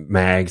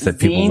mags that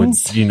people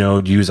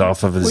would, use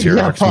off of a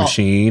Xerox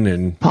machine.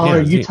 And Paul,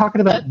 are you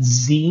talking about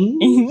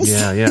zines?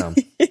 Yeah.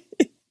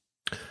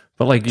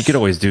 But like, you could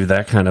always do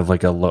that kind of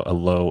like a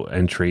low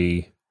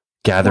entry,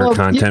 gather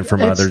content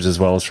from others as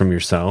well as from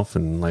yourself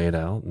and lay it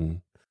out. And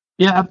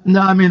yeah,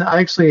 no, I mean,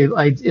 actually,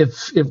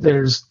 if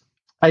there's,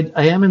 I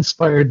am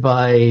inspired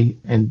by,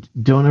 and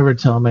don't ever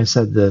tell him I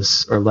said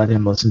this or let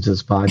him listen to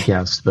this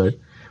podcast, but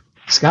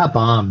Scott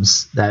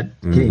Bombs,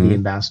 that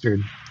Canadian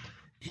bastard,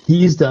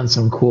 he's done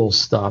some cool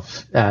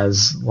stuff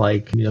as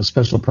like,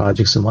 special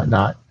projects and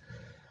whatnot.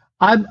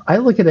 I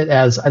look at it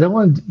as, I don't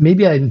want to,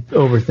 maybe I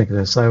overthink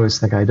this. I always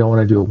think I don't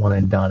want to do a one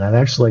and done. I'd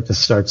actually like to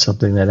start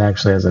something that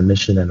actually has a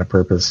mission and a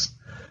purpose.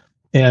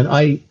 And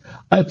I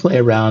play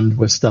around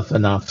with stuff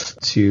enough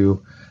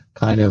to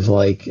kind of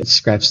like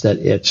scratch that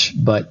itch,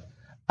 but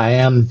I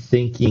am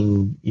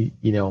thinking,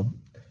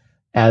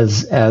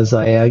 as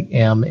I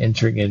am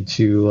entering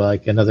into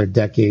like another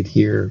decade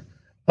here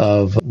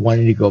of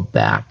wanting to go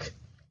back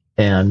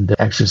and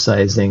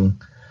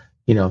exercising,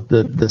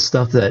 the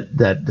stuff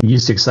that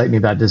used to excite me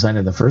about design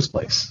in the first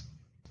place.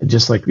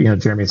 Just like,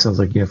 Jeremy, it sounds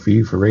like, for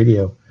you, for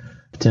radio,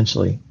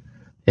 potentially.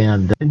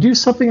 And do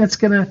something that's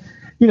going to,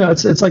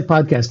 it's like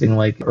podcasting,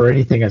 like, or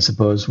anything, I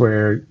suppose,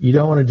 where you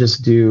don't want to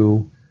just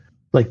do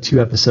like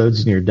 2 episodes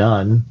and you're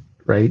done,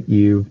 right?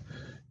 You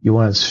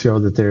want to show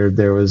that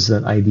there was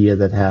an idea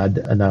that had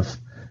enough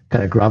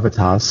kind of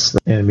gravitas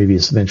and maybe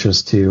some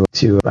interest to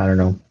I don't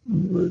know,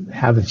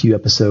 have a few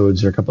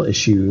episodes or a couple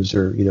issues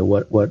or,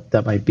 what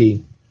that might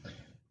be.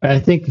 And I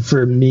think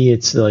for me,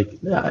 it's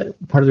like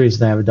part of the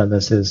reason I haven't done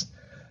this is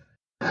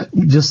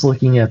just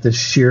looking at the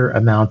sheer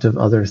amount of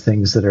other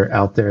things that are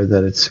out there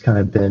that it's kind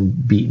of been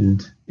beaten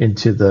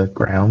into the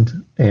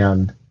ground.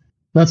 And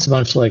not so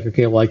much like,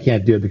 okay, well, I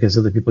can't do it because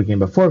other people came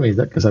before me,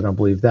 because I don't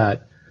believe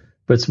that.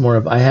 But it's more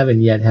of, I haven't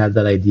yet had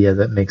that idea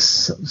that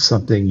makes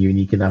something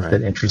unique enough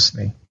that interests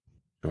me.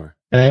 Sure.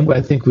 And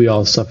I think we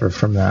all suffer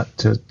from that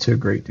to a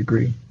great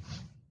degree.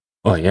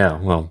 Oh, yeah.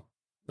 Well,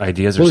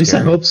 ideas are at least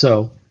scary. I hope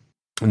so.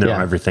 No,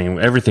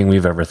 everything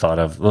we've ever thought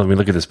of. Well, I mean,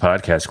 look at this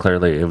podcast.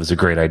 Clearly, it was a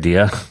great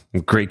idea,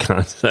 great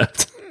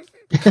concept.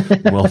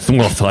 well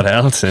thought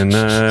out,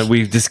 and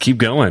we just keep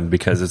going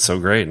because it's so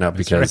great. Not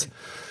because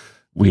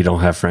we don't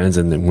have friends,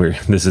 and then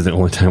this is the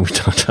only time we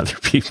talk to other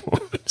people.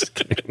 Just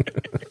kidding.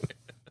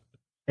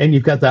 And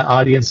you've got that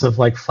audience of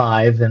like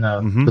 5 in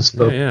a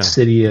bespoke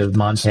city of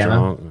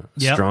Montana.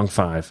 Strong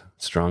five.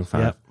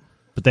 Yep.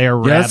 But they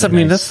are. Yeah,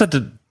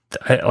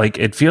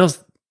 it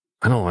feels.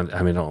 I don't want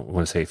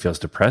to say it feels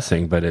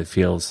depressing, but it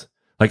feels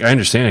like I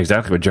understand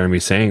exactly what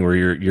Jeremy's saying. Where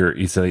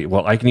you say,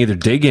 well, I can either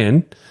dig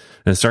in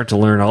and start to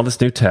learn all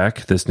this new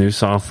tech, this new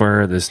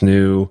software, this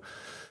new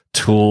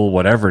tool,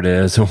 whatever it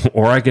is,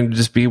 or I can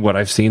just be what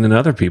I've seen in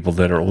other people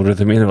that are older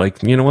than me. They're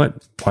like, you know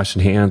what,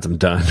 washing hands, I'm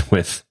done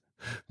with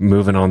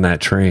moving on that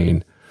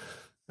train.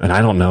 And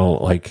I don't know,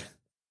 like,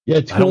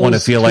 I don't want to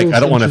feel like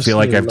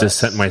I've just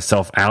sent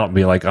myself out and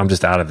be like, I'm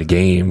just out of the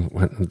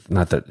game.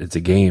 Not that it's a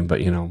game,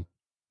 but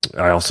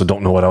I also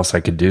don't know what else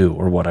I could do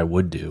or what I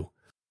would do.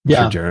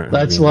 Yeah, I'm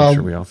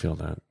sure we all feel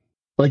that.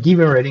 Like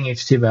even writing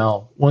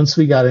HTML, once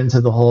we got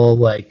into the whole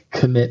like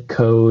commit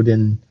code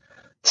and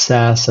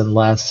Sass and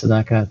less and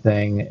that kind of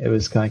thing, it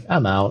was kind of like,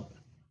 I'm out.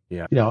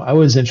 Yeah. I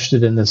was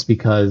interested in this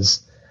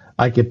because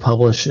I could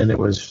publish, and it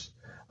was,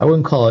 I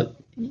wouldn't call it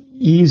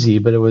easy,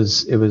 but it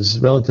was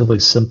relatively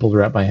simple to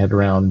wrap my head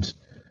around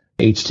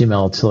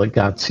HTML till it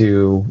got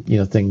to,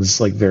 things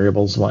like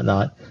variables and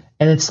whatnot.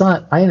 And it's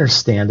not, I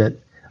understand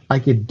it. I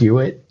could do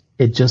it.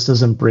 It just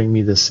doesn't bring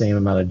me the same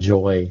amount of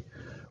joy.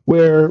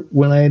 Where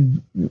when I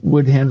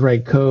would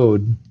handwrite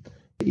code,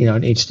 in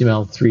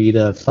HTML 3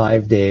 to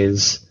 5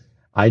 days,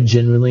 I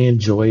genuinely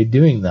enjoyed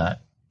doing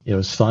that. It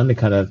was fun to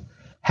kind of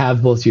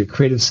have both your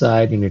creative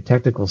side and your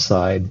technical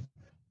side.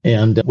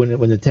 And when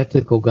the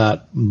technical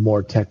got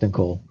more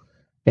technical,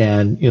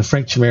 and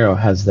Frank Chimero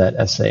has that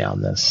essay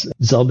on this.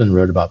 Zeldin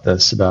wrote about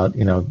this, about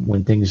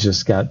when things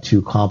just got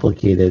too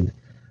complicated.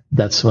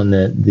 That's when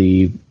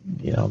the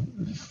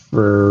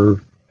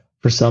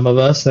for some of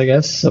us, I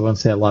guess I won't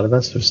say a lot of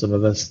us. For some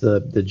of us,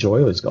 the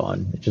joy was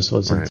gone. It just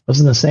wasn't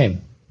the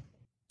same.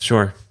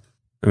 Sure.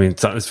 I mean,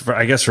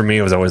 I guess for me,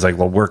 it was always like,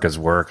 well, work is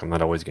work. I'm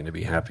not always going to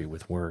be happy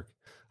with work.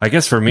 I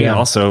guess for me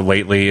also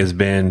lately has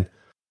been,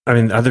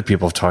 other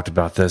people have talked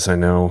about this. I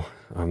know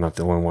I'm not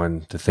the only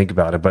one to think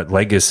about it, but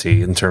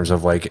legacy in terms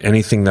of like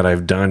anything that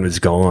I've done is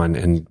gone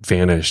and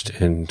vanished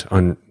and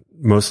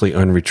mostly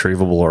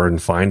unretrievable or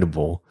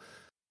unfindable.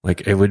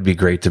 Like it would be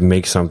great to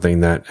make something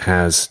that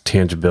has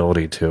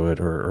tangibility to it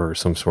or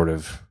some sort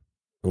of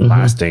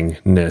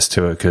lastingness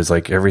to it. Cause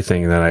like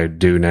everything that I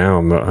do now,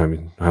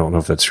 I don't know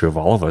if that's true of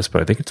all of us,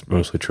 but I think it's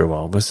mostly true of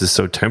all of us, is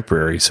so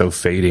temporary, so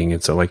fading.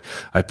 And so like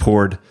I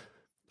poured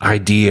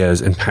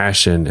ideas and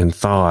passion and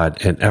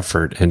thought and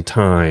effort and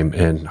time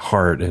and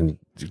heart and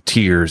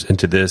tears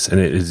into this, and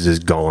it is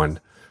just gone.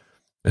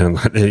 And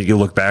you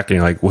look back and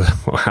you're like, well,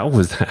 how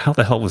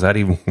the hell was that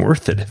even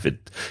worth it if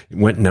it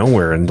went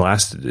nowhere and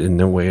lasted in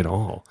no way at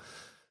all?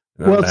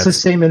 Well, it's the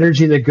same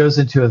energy that goes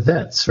into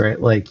events, right?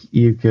 Like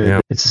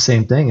it's the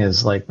same thing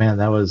as like, man,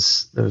 there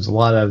was a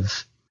lot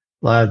of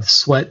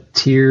sweat,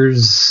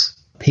 tears,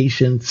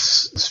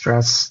 patience,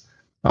 stress,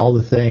 all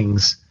the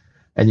things.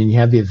 And then you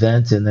have the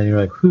event, and then you're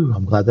like, whew,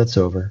 I'm glad that's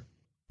over.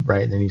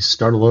 Right. And then you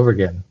start all over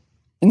again.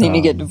 And then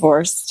you get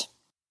divorced.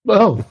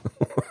 Oh,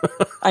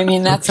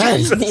 that's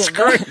kind of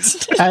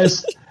the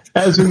event.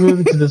 As we move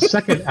into the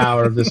second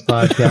hour of this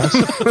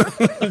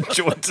podcast,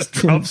 Joy just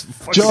drops.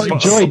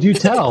 Joy, do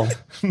tell.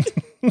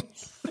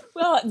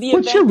 Well,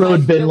 what's your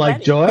road been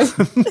like, Joy?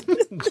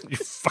 You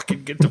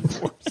fucking get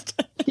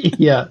divorced.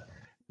 Yeah.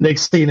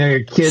 Next thing you know,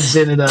 your kid's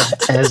ended up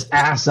his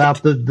ass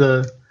out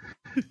the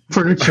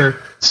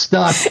furniture,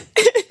 stuck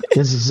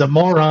because he's a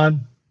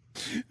moron.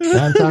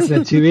 Now I'm talking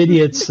to two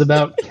idiots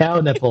about cow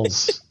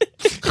nipples.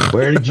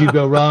 Where did you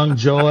go wrong,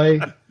 Joy?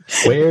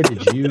 Where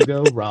did you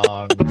go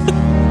wrong?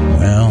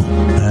 Well,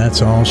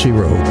 that's all she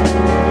wrote.